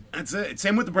 Coleman. That's it.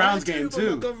 Same with the Browns game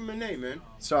too. Government name, man.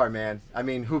 Sorry, man. I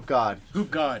mean, Hoop God.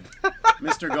 Hoop God.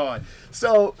 Mr. God.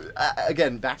 So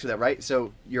again, back to that, right?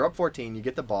 So you're up 14, you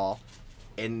get the ball,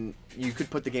 and you could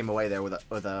put the game away there with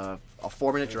a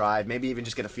 4-minute drive, maybe even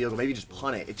just get a field goal, maybe just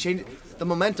punt it. It changed the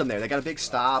momentum there. They got a big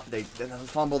stop. They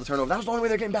fumbled the turnover. That was the only way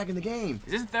they're getting back in the game.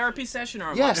 Is this a therapy session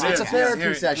or? Yes, it's a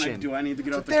therapy session. Do I need to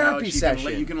get off the therapy couch?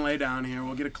 session. You can lay down here.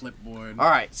 We'll get a clipboard. All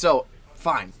right, so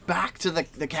fine. Back to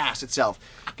the cast itself.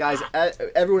 Guys,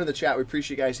 everyone in the chat, we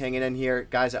appreciate you guys hanging in here.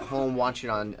 Guys at home watching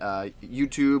on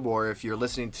YouTube, or if you're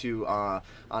listening to on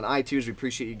iTunes, we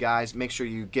appreciate you guys. Make sure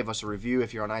you give us a review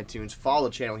if you're on iTunes. Follow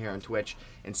the channel here on Twitch,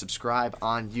 and subscribe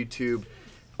on YouTube.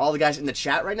 All the guys in the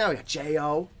chat right now, we got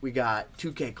J.O., we got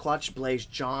 2K Clutch, Blaze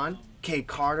John, K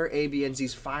Carter,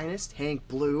 ABNZ's finest, Hank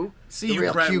Blue, See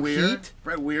you, Brett Weir.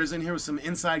 Brett Weir's in here with some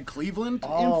inside Cleveland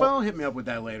info. Hit me up with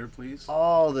that later, please.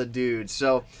 All the dudes.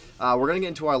 So we're going to get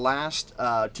into our last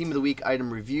Team of the Week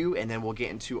item review, and then we'll get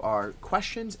into our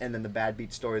questions, and then the Bad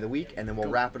Beat Story of the Week, and then we'll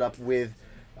wrap it up with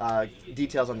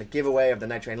details on the giveaway of the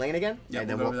Night Train Lane again, and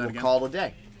then we'll call it a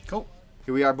day. Cool.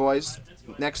 Here we are, boys.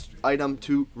 Next item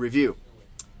to review.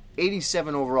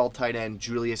 87 overall tight end,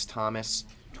 Julius Thomas.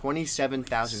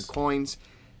 27,000 coins,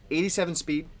 87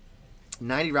 speed,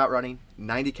 90 route running,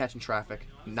 90 catch in traffic,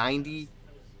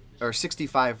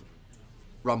 65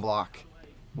 run block.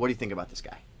 What do you think about this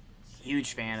guy?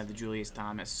 Huge fan of the Julius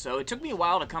Thomas. So it took me a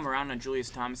while to come around on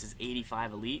Julius Thomas's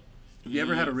 85 elite. Have you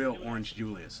ever had a real orange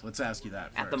Julius? Let's ask you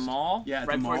that first. At the mall? Yeah, at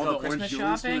right the mall, before the Christmas orange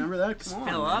Julius. shopping? Remember that? Come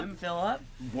on, Fill up.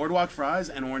 Boardwalk fries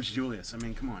and orange Julius. I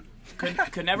mean, come on.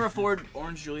 Could never afford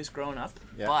orange Julius growing up,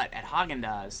 Yeah. but at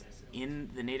Haagen-Dazs, in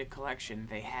the native collection,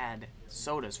 they had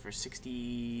sodas for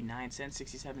 69 cents,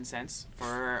 67 cents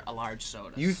for a large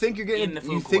soda. You think you're getting in the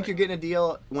food court. you're getting a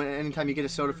deal anytime you get a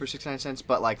soda for 69 cents,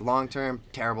 but like long term,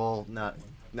 terrible, not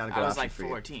a good I was option like for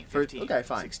 14, you. 15, okay,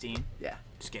 fine. 16. Yeah.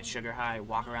 Just get sugar high,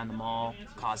 walk around the mall,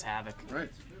 cause havoc. Right.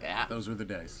 Yeah. Those were the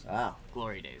days. Wow.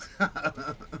 Glory days.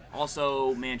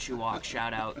 Also, Manchu Walk,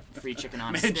 shout out, free chicken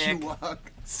on a stick. Manchu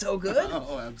Walk. So good.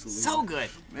 Oh, absolutely. So good.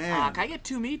 Man. Can I get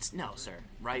 2 meats? No, sir.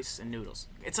 Rice and noodles.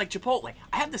 It's like Chipotle.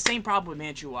 I have the same problem with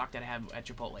Manchu Walk that I have at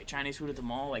Chipotle. Chinese food at the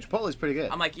mall. Like Chipotle's pretty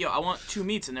good. I'm like, yo, I want 2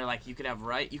 meats, and they're like, you could have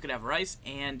rice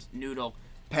and noodle.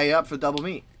 Pay up for double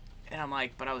meat. And I'm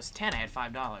like, but I was 10. I had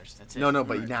 $5. That's it. No,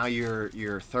 but Right. now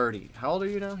you're 30. How old are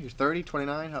you now? You're 30,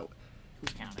 29? How? Who's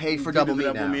counting? Pay for You do double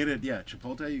the meat now. Yeah,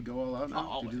 Chipotle, you go all out now.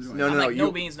 Always. You do the- No, I'm no, like, no.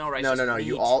 no beans, no rice, No, just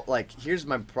You meat. all like. Here's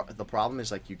the problem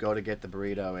is like you go to get the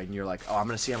burrito and you're like, oh, I'm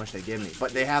gonna see how much they give me.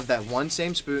 But they have that one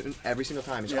same spoon every single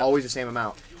time. It's Yeah. always the same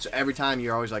amount. So every time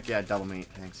you're always like, yeah, double meat,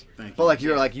 thanks. Thank But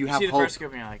you. like you You have see the hope. first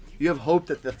scoop, and you're like, You have hope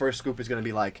that the first scoop is gonna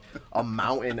be like a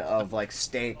mountain of like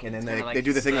steak, and then Kinda like they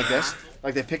do the thing like steak. this.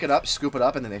 Like they pick it up, scoop it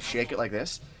up, and then they shake it like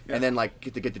this, and then like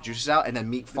get the juices out, and then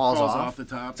meat falls off the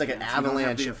top. It's like an So you don't have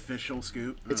avalanche. the official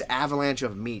scoop. It's an avalanche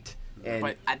of meat. And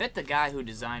but I bet the guy who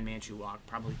designed Manchu Walk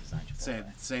probably designed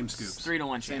Chipotle. Same scoops. 3 to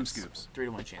 1 Same chance. scoops. 3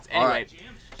 to 1 chance. all Anyway,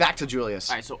 right, back to Julius.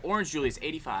 all right. So Orange Julius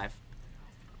 85.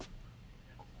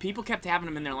 People kept having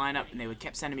him in their lineup, and they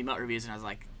kept sending me MUT reviews, and I was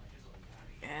like,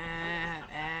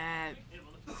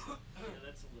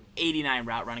 89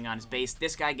 route running on his base.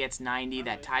 This guy gets 90.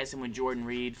 That ties him with Jordan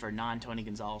Reed for non-Tony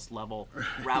Gonzalez level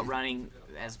route running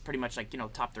as pretty much like,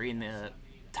 top 3 in the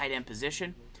tight end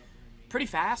position. Pretty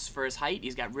fast for his height.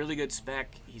 He's got really good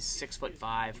spec. He's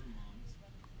 6'5".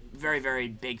 Very, very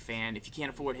big fan. If you can't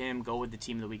afford him, go with the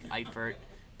team of the week, Eifert.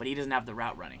 But he doesn't have the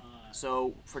route running.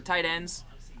 So for tight ends,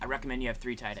 I recommend you have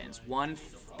 3 tight ends. One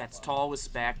that's tall with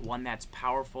spec, one that's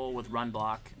powerful with run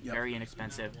block, very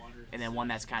inexpensive, and then one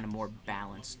that's kind of more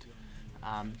balanced.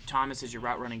 Thomas is your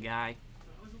route running guy.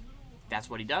 That's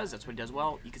what he does. That's what he does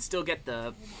well. You can still get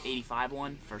the 85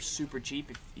 one for super cheap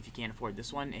if you can't afford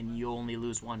this one, and you only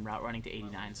lose 1 route running to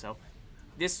 89. So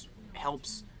this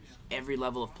helps every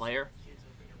level of player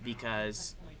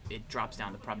because it drops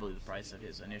down to probably the price of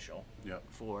his initial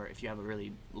for if you have a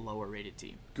really lower rated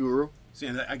team. Guru. See,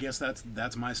 and I guess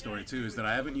that's my story too. Is that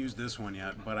I haven't used this one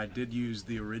yet, but I did use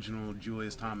the original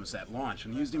Julius Thomas at launch,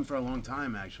 and used him for a long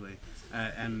time actually,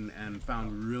 and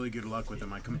found really good luck with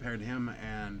him. I compared him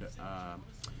and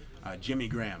Jimmy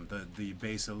Graham, the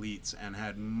base elites, and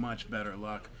had much better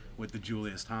luck with the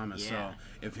Julius Thomas. Yeah.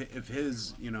 So if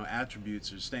his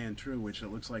attributes are staying true, which it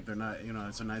looks like they're not,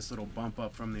 it's a nice little bump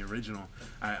up from the original.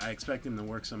 I expect him to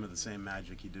work some of the same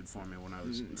magic he did for me when I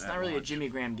was. It's at not really launch. a Jimmy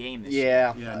Graham game this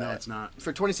year. Yeah, no, it's not.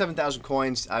 For 27,000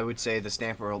 coins, I would say the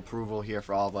stamp of approval here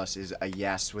for all of us is a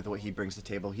yes with what he brings to the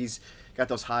table. He's got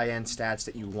those high-end stats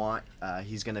that you want.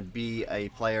 He's going to be a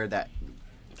player that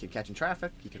can catch in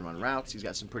traffic. He can run routes. He's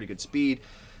got some pretty good speed.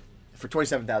 For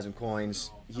 27,000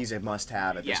 coins, he's a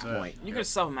must-have at this point. You could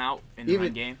sub him out in the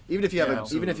run game. Even if you have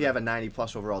absolutely. a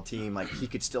 90+ overall team, like he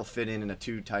could still fit in a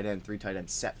 2 tight end, 3 tight end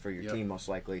set for your team most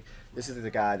likely. This is the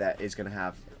guy that is going to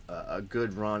have a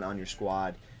good run on your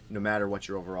squad, no matter what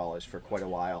your overall is for quite a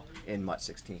while in MUT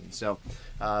 16. So,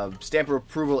 stamp of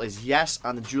approval is yes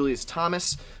on the Julius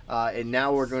Thomas, and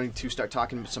now we're going to start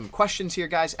talking some questions here,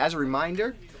 guys. As a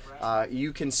reminder,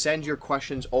 you can send your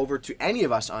questions over to any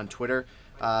of us on Twitter.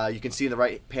 You can see in the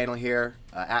right panel here,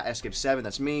 at Escape7,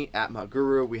 that's me, at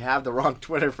MUTGuru. We have the wrong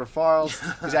Twitter for Farles.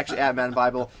 He's actually at Madden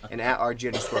Bible, and at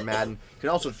RG_Madden. You can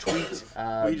also tweet.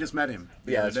 We just met him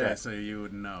the other day, so you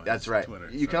would know. That's his right. Twitter,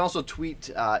 You can also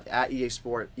tweet at EA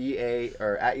Sports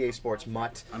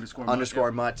MUT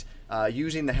 _ MUT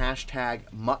using the hashtag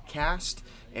MUTcast.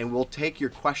 And we'll take your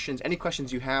questions, any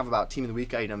questions you have about Team of the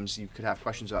Week items. You could have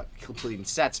questions about completing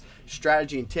sets,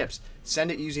 strategy, and tips.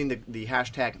 Send it using the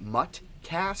hashtag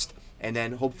MUTcast, and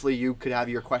then hopefully you could have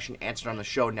your question answered on the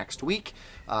show next week.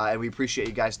 And we appreciate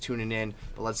you guys tuning in.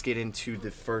 But let's get into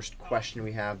the first question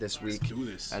we have this week. Let's do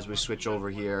this. As we switch over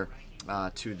here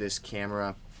to this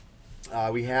camera.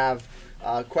 We have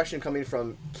a question coming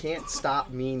from Can't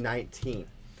Stop Me 19.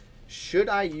 Should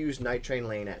I use Night Train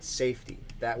Lane at safety?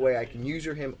 That way I can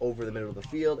user him over the middle of the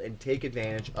field and take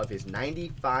advantage of his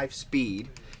 95 speed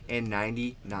and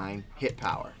 99 hit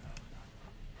power.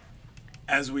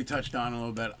 As we touched on a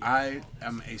little bit, I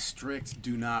am a strict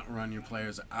do not run your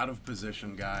players out of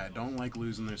position guy. I don't like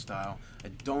losing their style. I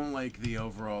don't like the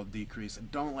overall decrease. I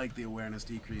don't like the awareness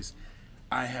decrease.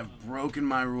 I have broken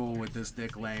my rule with this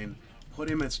Dick Lane. Put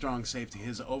him at strong safety.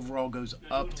 His overall goes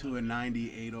up to a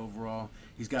 98 overall.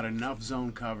 He's got enough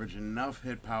zone coverage, enough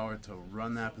hit power to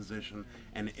run that position.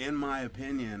 And in my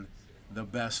opinion, the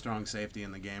best strong safety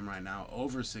in the game right now,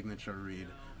 over Signature Reed,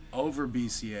 over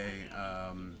BCA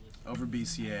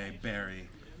Barry.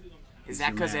 Is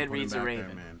that because your man. Ed Put him Reed's a back Raven?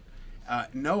 there, man.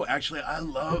 No, actually, I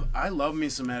love me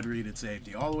some Ed Reed at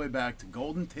safety. All the way back to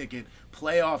Golden Ticket,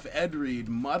 playoff Ed Reed,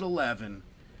 MUT 11.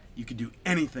 You could do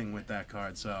anything with that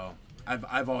card. So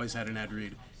I've always had an Ed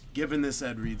Reed. Giving this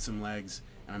Ed Reed some legs,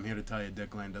 and I'm here to tell you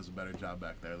Dick Lane does a better job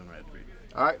back there than Ed Reed.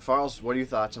 All right, Farles, what are your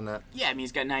thoughts on that? Yeah, I mean,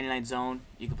 he's got 99 zone.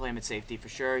 You can play him at safety for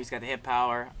sure. He's got the hip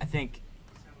power. I think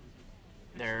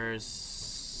there's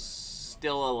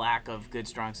still a lack of good,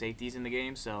 strong safeties in the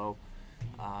game, so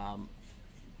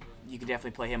you can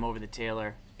definitely play him over the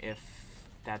Taylor if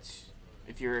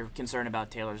you're concerned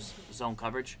about Taylor's zone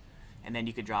coverage, and then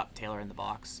you could drop Taylor in the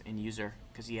box and user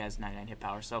because he has 99 hip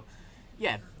power. So,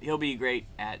 yeah, he'll be great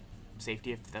at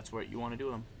safety if that's what you want to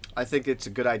do him. I think it's a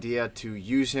good idea to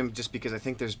use him just because I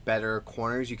think there's better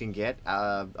corners you can get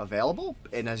available.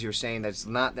 And as you're saying, there's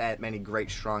not that many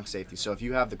great strong safeties. So if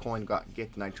you have the coin to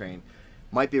get the night train,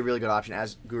 might be a really good option.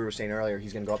 As Guru was saying earlier,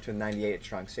 he's going to go up to a 98 at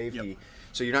strong safety. Yep.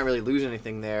 So you're not really losing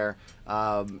anything there.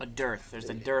 A dearth. There's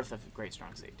a dearth of great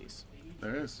strong safeties.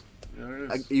 There is. There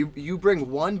is. You bring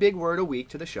one big word a week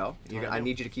to the show. I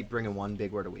need you to keep bringing one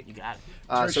big word a week. You got it.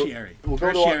 Tertiary. So we'll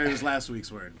Tertiary is last week's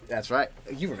word. That's right.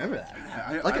 You remember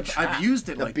that. I've used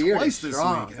it like twice this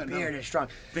week. The beard is strong.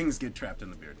 Things get trapped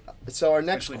in the beard. So our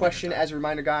next Especially question, as a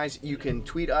reminder, guys, you can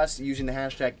tweet us using the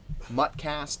hashtag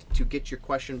MUTcast to get your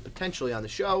question potentially on the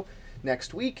show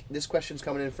next week. This question's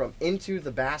coming in from Into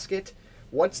the Basket.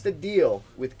 What's the deal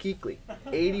with Kuechly?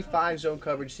 85 zone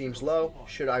coverage seems low.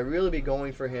 Should I really be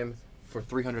going for him for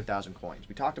 300,000 coins?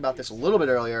 We talked about this a little bit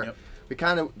earlier.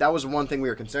 Yep. That was one thing we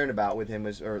were concerned about with him,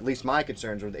 or at least my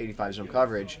concerns were the 85 zone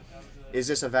coverage. Is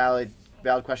this a valid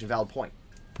question, valid point?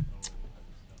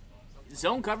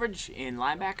 Zone coverage in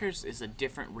linebackers is a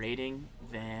different rating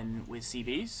than with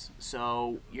CBs,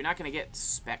 so you're not going to get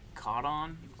spec caught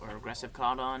on or aggressive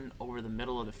caught on over the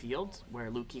middle of the field where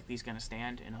Luke Kuechly's going to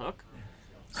stand and hook.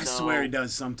 I swear he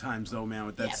does sometimes though, man,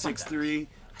 with that 6'3".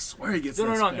 I swear he gets No,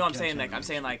 that I'm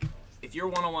saying like if you're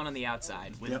one-on-one on the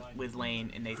outside with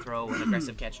Lane and they throw an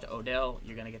aggressive catch to Odell,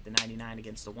 you're going to get the 99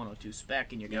 against the 102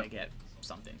 spec and you're going to get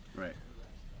something. Right.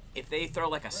 If they throw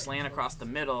like a slant across the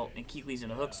middle and Kuechly's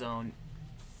in a hook zone,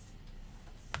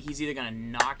 he's either going to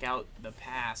knock out the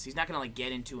pass. He's not going to like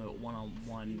get into a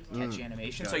one-on-one catch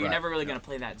animation. So you're never really going to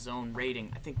play that zone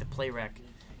rating. I think the play rec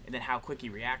and then how quick he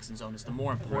reacts in zone is the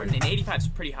more important. And 85 is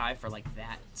pretty high for like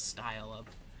that style of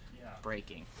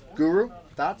breaking. Guru,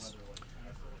 thoughts?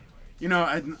 You know,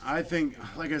 I think,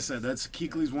 like I said, that's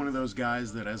Kuechly's one of those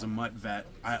guys that as a MUT vet,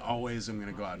 I always am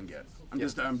going to go out and get.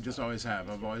 I'm just always have.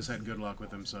 I've always had good luck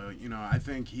with him. So, you know, I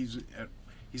think he's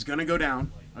going to go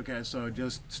down. Okay, so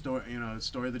just story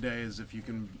of the day is if you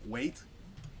can wait,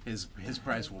 his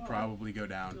price will probably go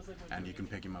down, and you can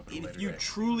pick him up at a later If you date.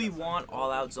 truly want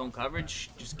all-out zone coverage,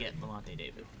 just get Levante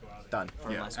David. Done.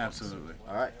 For Yeah, less absolutely.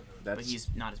 All right. But he's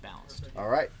not as balanced. All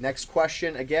right. Next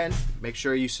question. Again, make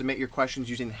sure you submit your questions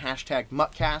using the hashtag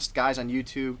MUTcast. Guys on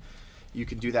YouTube, you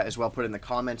can do that as well. Put it in the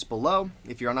comments below.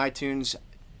 If you're on iTunes,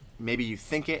 maybe you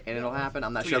think it and it'll happen.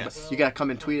 I'm not sure. But you got to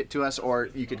come and tweet it to us, or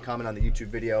you can comment on the YouTube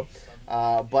video.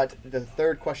 But the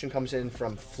third question comes in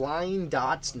from Flying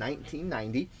Dots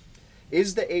 1990.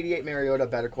 Is the 88 Mariota a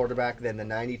better quarterback than the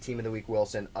 90 Team of the Week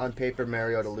Wilson? On paper,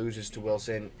 Mariota loses to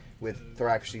Wilson with throw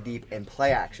accuracy deep and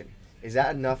play action. Is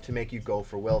that enough to make you go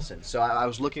for Wilson? So I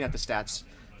was looking at the stats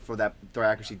for that throw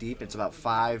accuracy deep. It's about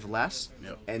 5 less.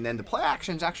 Yep. And then the play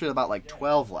action is actually about like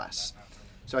 12 less.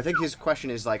 So I think his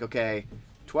question is like, okay,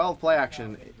 12 play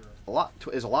action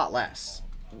is a lot less.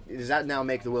 Does that now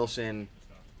make the Wilson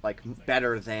like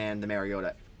better than the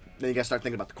Mariota? Then you got to start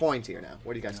thinking about the coins here now.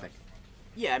 What do you guys think?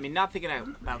 Yeah, I mean, not thinking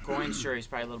about coins, sure, he's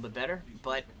probably a little bit better.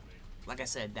 But, like I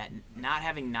said, that not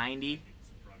having 90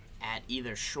 at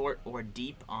either short or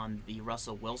deep on the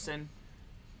Russell Wilson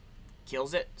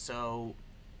kills it. So,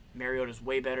 Mariota's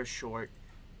way better short.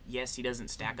 Yes, he doesn't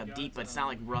stack up deep, but it's not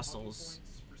like Russell's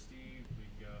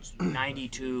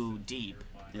 92 deep.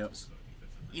 Yep.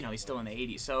 You know, he's still in the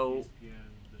 80s. So,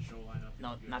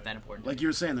 no, not that important. Like you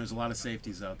were saying, there's a lot of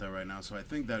safeties out there right now, so I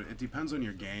think that it depends on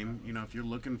your game. You know, if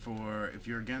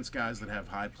you're against guys that have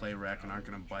high play rec and aren't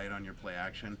going to bite on your play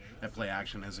action, that play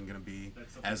action isn't going to be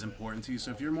as important to you. So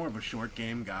if you're more of a short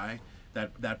game guy,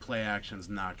 that play action is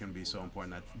not going to be so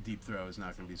important. That deep throw is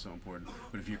not going to be so important.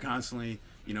 But if you're constantly,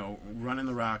 you know, running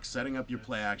the rock, setting up your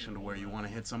play action to where you want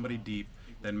to hit somebody deep,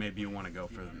 then maybe you want to go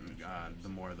for the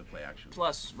more of the play action.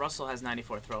 Plus, Russell has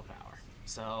 94 throw power.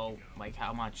 So, like,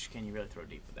 how much can you really throw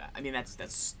deep with that? I mean,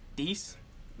 that's decent,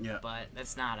 but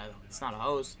it's not a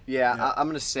hose. Yeah. I'm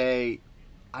gonna say,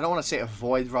 I don't want to say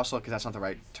avoid Russell because that's not the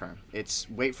right term. It's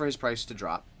wait for his price to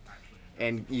drop,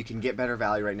 and you can get better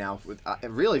value right now with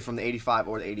really from the 85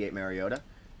 or the 88 Mariota.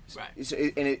 Right. So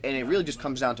and it really just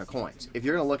comes down to coins. If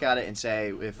you're going to look at it and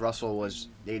say if Russell was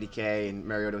 80K and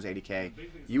Mariota was 80K,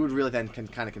 you would really then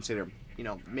kind of consider,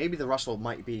 maybe the Russell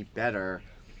might be better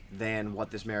than what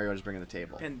this Mariota is bringing to the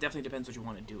table. And definitely depends what you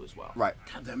want to do as well. Right.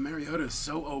 God, that Mariota is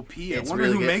so OP. It's I wonder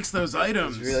really who good. makes those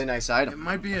items. It's a really nice item. It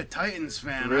might be a Titans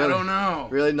fan. Really, I don't know.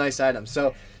 Really nice item.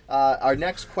 So our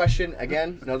next question,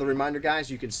 again, another reminder,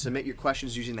 guys, you can submit your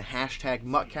questions using the hashtag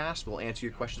MUTcast. We'll answer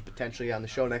your questions potentially on the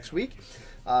show next week.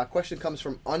 Question comes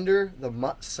from Under the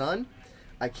MUT Sun.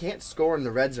 I can't score in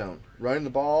the red zone. Running the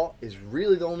ball is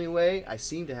really the only way I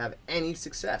seem to have any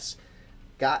success.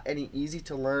 Got any easy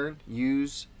to learn,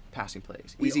 use passing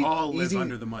plays? We all live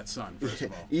under the MUT Sun, first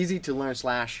of all. Easy to learn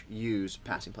 / use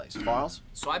passing plays. Falls?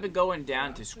 So I've been going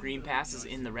down to screen passes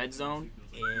in the red zone.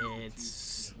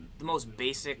 It's the most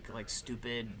basic,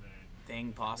 stupid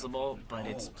thing possible, but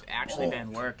it's actually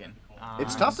been working.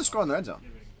 It's tough to score in the red zone.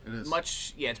 It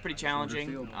is. It's pretty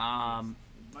challenging.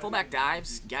 Fullback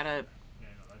dives, gotta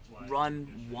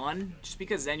run one, just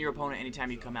because then your opponent, anytime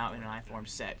you come out in an I-form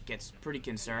set, gets pretty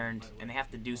concerned, and they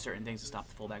have to do certain things to stop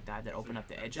the fullback dive that open up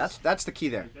the edges. That's the key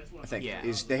there, I think, Yeah.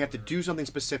 is they have to do something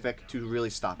specific to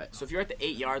really stop it. So if you're at the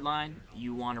 8-yard line,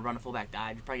 you want to run a fullback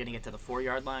dive, you're probably going to get to the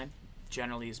 4-yard line,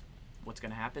 generally is what's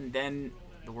going to happen. Then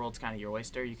the world's kind of your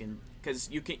oyster. Because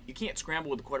you can't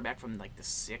scramble with the quarterback from the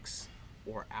 6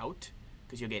 or out,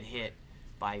 because you'll get hit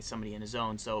by somebody in a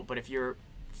zone. So, but if you're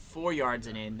 4 yards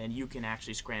and in, then you can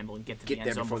actually scramble and get to the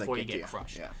end zone before you get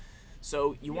crushed. Yeah.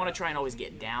 So you want to try and always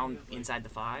get down inside the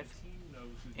 5.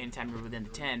 Anytime you're within the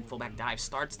 10, fullback dive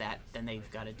starts that. Then they've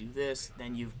got to do this.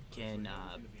 Then you can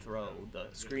throw the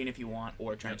screen if you want,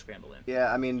 or try and scramble in.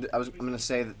 Yeah, I'm going to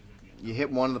say that you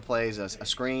hit one of the plays, a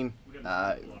screen,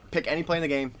 pick any play in the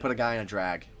game, put a guy in a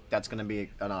drag. That's going to be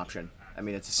an option. I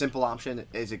mean, it's a simple option.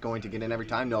 Is it going to get in every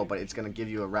time? No, but it's going to give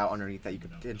you a route underneath that you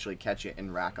could potentially catch it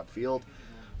and rack up field.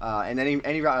 And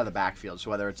any route out of the backfield. So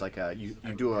whether it's you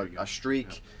do a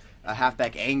streak, a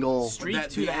halfback angle. Streak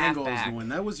to the angle halfback. is the one.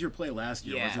 That was your play last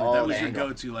year, Yeah. wasn't it? Oh, That the was your angle.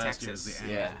 go-to last year. Was Texas.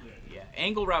 the angle. Yeah.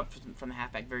 Angle route from the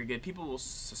halfback, very good. People will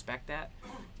suspect that,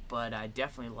 but I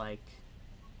definitely like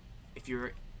if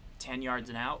you're 10 yards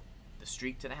and out, the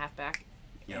streak to the halfback,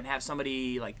 and have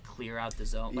somebody clear out the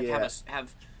zone.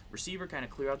 Have receiver kind of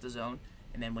clear out the zone,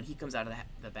 and then when he comes out of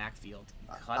the backfield,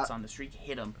 cuts on the streak,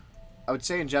 hit him. I would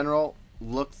say in general,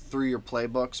 look through your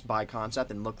playbooks by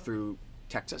concept and look through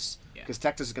Texas, because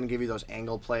Texas is going to give you those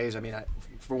angle plays. I mean,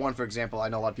 for example, I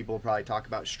know a lot of people will probably talk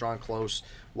about strong close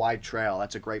wide trail.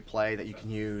 That's a great play that you can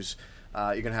use.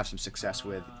 You're going to have some success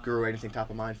with. Guru, anything top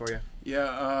of mind for you?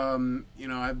 Yeah,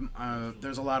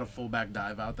 there's a lot of fullback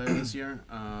dive out there this year,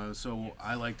 so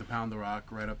I like to pound the rock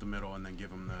right up the middle and then give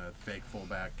him the fake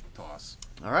fullback toss.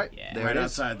 All right, Yeah. there Right it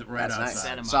is. outside. Right That's outside. nice.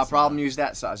 Set 'em Saw up. problem use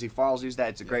that. Saw Z Farls use that.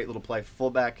 It's a great little play.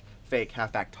 Fullback fake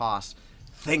halfback toss.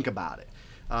 Think about it.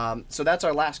 So that's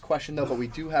our last question though, but we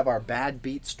do have our bad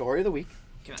beat story of the week.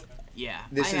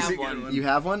 I have one. You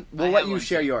have one? We'll I let have you one,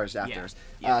 share too. yours after. Yeah. us.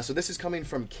 Yeah. So this is coming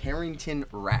from Carrington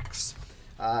Rex.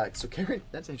 That's an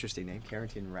interesting name,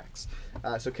 Carrington Rex.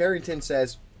 So Carrington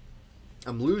says,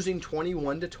 I'm losing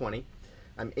 21-20.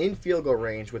 I'm in field goal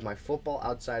range with my Football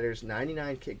Outsiders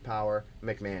 99 kick power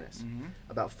McManus.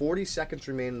 About 40 seconds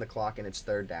remain in the clock and it's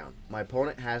third down. My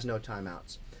opponent has no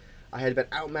timeouts. I had been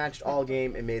outmatched all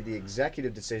game and made the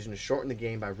executive decision to shorten the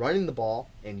game by running the ball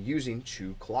and using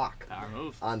chew clock. Power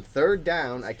move. On third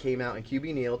down, I came out and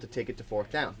QB kneel to take it to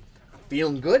fourth down. I'm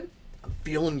feeling good. I'm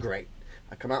feeling great.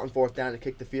 I come out on fourth down to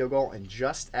kick the field goal, and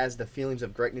just as the feelings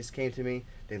of greatness came to me,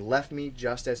 they left me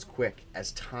just as quick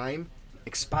as time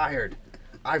expired.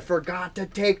 I forgot to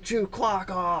take chew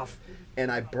clock off, and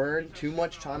I burned too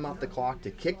much time off the clock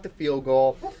to kick the field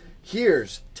goal.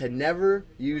 Here's to never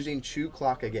using chew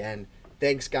clock again.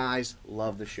 Thanks, guys.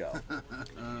 Love the show.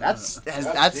 That's deep.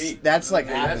 like That's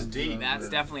happened. deep. That's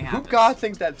definitely Who happened. God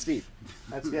thinks that's deep?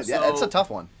 That's a tough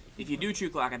one. If you do chew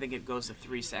clock, I think it goes to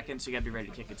 3 seconds, so you got to be ready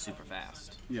to kick it super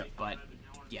fast. Yeah. But,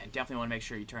 yeah, definitely want to make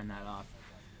sure you turn that off.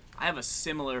 I have a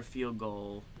similar field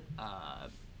goal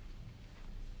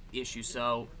issue.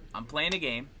 So, I'm playing a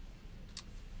game.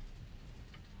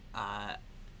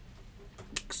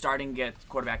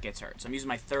 Quarterback gets hurt. So, I'm using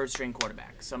my third string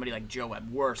quarterback. Somebody like Joe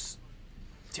Webb. Worse.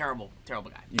 Terrible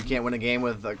guy. You can't win a game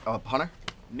with a punter?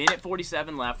 Minute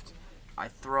 47 left. I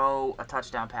throw a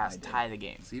touchdown pass, tie the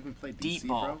game. Does he even play DC, Deep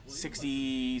ball, bro?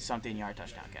 60-something yard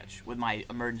touchdown catch with my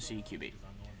emergency QB.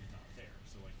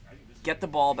 Get the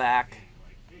ball back,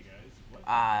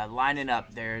 lining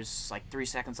up. There's like 3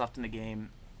 seconds left in the game.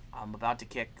 I'm about to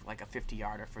kick like a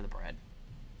 50-yarder for the bread.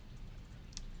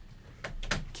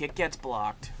 Kick gets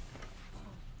blocked.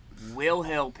 Will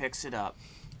Hill picks it up.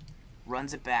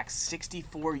 runs it back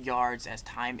 64 yards as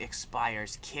time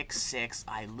expires, kick 6,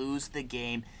 I lose the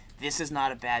game. This is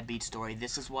not a bad beat story.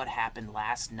 This is what happened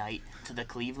last night to the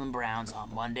Cleveland Browns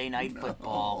on Monday Night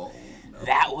Football. No.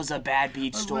 That was a bad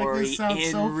beat story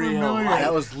in real life.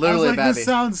 That was literally a bad beat. This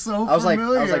sounds so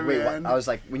familiar. I was like, wait, what? I was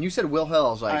like, when you said Will Hill,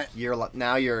 I was like,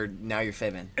 now you're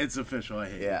fibbing. It's official. I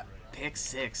hate it. Pick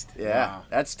 6. Yeah, wow.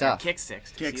 That's tough. Kick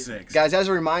 6. Kick 6. Guys, as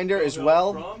a reminder as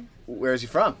well, where is he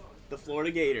from? The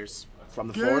Florida Gators. From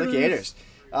the Florida Gators.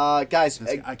 Guys,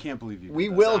 I can't believe you. We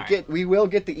will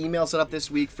get the email set up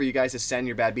this week for you guys to send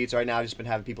your bad beats. Right now, I've just been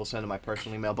having people send to my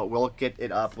personal email, but we'll get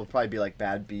it up. We'll probably be like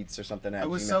bad beats or something. I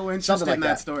was so interested in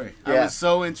that story. Yeah. I was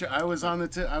so interested. I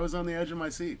was on the edge of my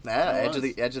seat. Yeah,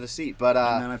 edge of the seat. But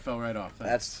and then I fell right off.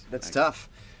 That's tough.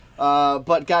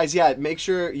 But guys, make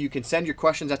sure you can send your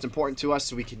questions. That's important to us,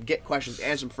 so we can get questions,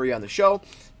 answer them for you on the show.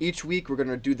 Each week, we're going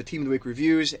to do the Team of the Week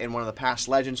reviews and one of the past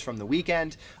legends from the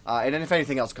weekend. And then if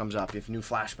anything else comes up, if new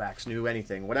flashbacks, new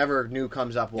anything, whatever new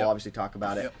comes up, we'll obviously talk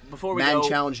about it. Before we Madden go,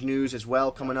 Challenge news as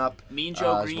well coming up. Mean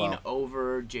Joe Green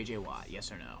over J.J. Watt,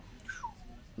 yes or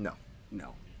no?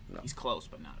 No. He's close,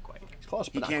 but not quite. He's close,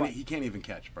 but not quite. He can't even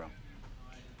catch, bro.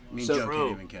 Mean So- Joe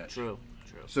can't even catch. True.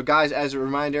 So guys, as a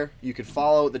reminder, you can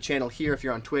follow the channel here if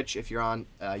you're on Twitch, if you're on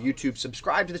YouTube.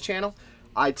 Subscribe to the channel,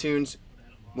 iTunes.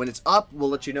 When it's up, we'll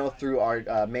let you know through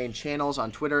our main channels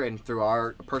on Twitter and through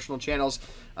our personal channels.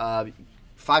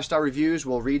 5-star reviews,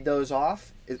 we'll read those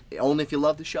off. Only if you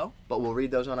love the show, but we'll read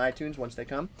those on iTunes once they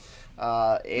come.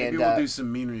 Maybe we'll do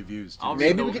some mean reviews, too. I'll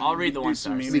read the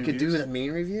 1-stars. We could do the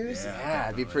mean reviews? Yeah,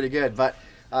 it'd be pretty good. But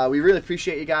we really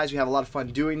appreciate you guys. We have a lot of fun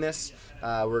doing this.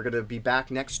 We're going to be back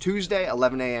next Tuesday,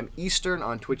 11 a.m. Eastern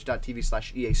on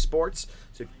twitch.tv/EA Sports.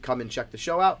 So come and check the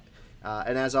show out.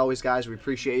 And as always, guys, we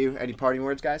appreciate you. Any parting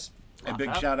words, guys? A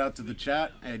big shout out to the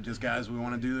chat. Hey, just guys, we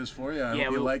want to do this for you. I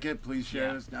hope you like it. Please share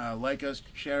us, like us,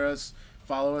 share us,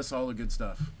 follow us, all the good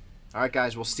stuff. All right,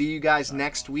 guys. We'll see you guys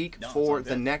next week for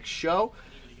the next show.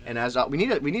 And as we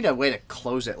need a way to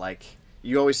close it. Like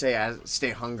you always say,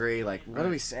 stay hungry. Like what do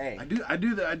we say? I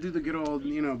do the good old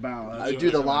bow. I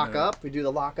do the lock up. We do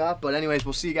the lock up. But anyways,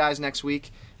 we'll see you guys next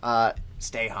week.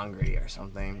 Stay hungry or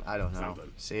something. I don't know.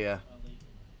 See ya.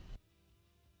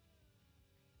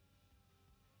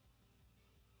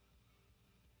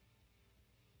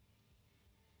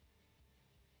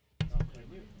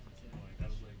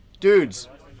 Dudes,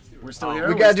 we're still here.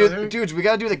 We gotta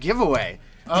do the giveaway.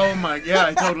 Oh my,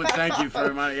 I totally thank you for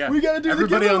reminding. Yeah, we gotta do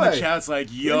everybody the giveaway. On the chat's like,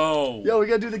 yo, we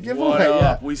gotta do the giveaway. What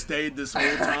up? We stayed this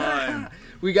whole time.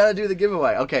 We gotta do the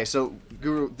giveaway. Okay, so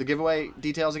Guru, the giveaway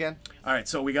details again. All right,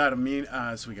 so we got a mean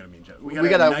joke. We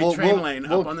got a Night Train Lane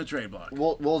up on the trade block.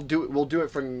 We'll do it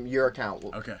from your account.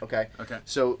 Okay.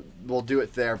 So we'll do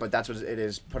it there, but that's what it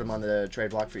is. Put them on the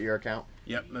trade block for your account.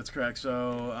 Yep, that's correct.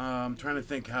 So I'm trying to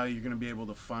think how you're gonna be able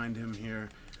to find him here.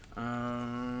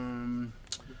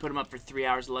 Put him up for 3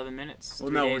 hours 11 minutes.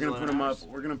 Well, no, we're gonna put him up.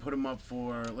 We're gonna put him up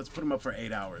for. Let's put him up for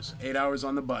 8 hours. 8 hours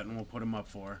on the button. We'll put him up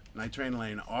for Night Train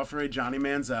Lane. Offer a Johnny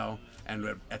Manziel, and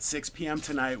at 6 p.m.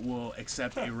 tonight, we'll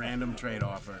accept a random trade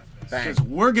offer because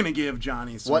we're gonna give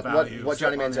Johnny some value. What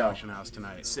Johnny Manziel? Auction house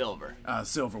tonight. Silver.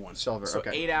 Silver one. Silver. So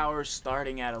okay. 8 hours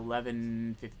starting at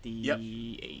 11:58. Yep.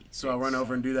 So I'll run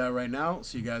over and do that right now,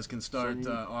 so you guys can start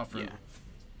offering. Yeah.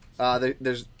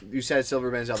 You said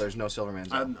Silver Manziel. There's no Silver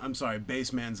Manziel. I'm sorry,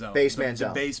 base Manziel. Manziel. The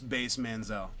base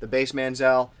Manziel. The base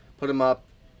Manziel. Put him up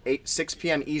 6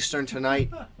 p.m. Eastern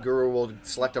tonight. Guru will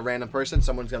select a random person.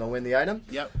 Someone's going to win the item.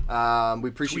 Yep. We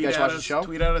appreciate you guys watching the show.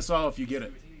 Tweet at us all if you get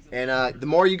it. And the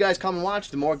more you guys come and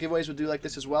watch, the more giveaways we'll do like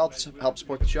this as well to help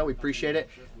support the show. We appreciate it.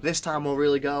 This time we'll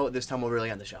really go. This time we'll really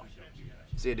end the show.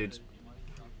 See you, dudes.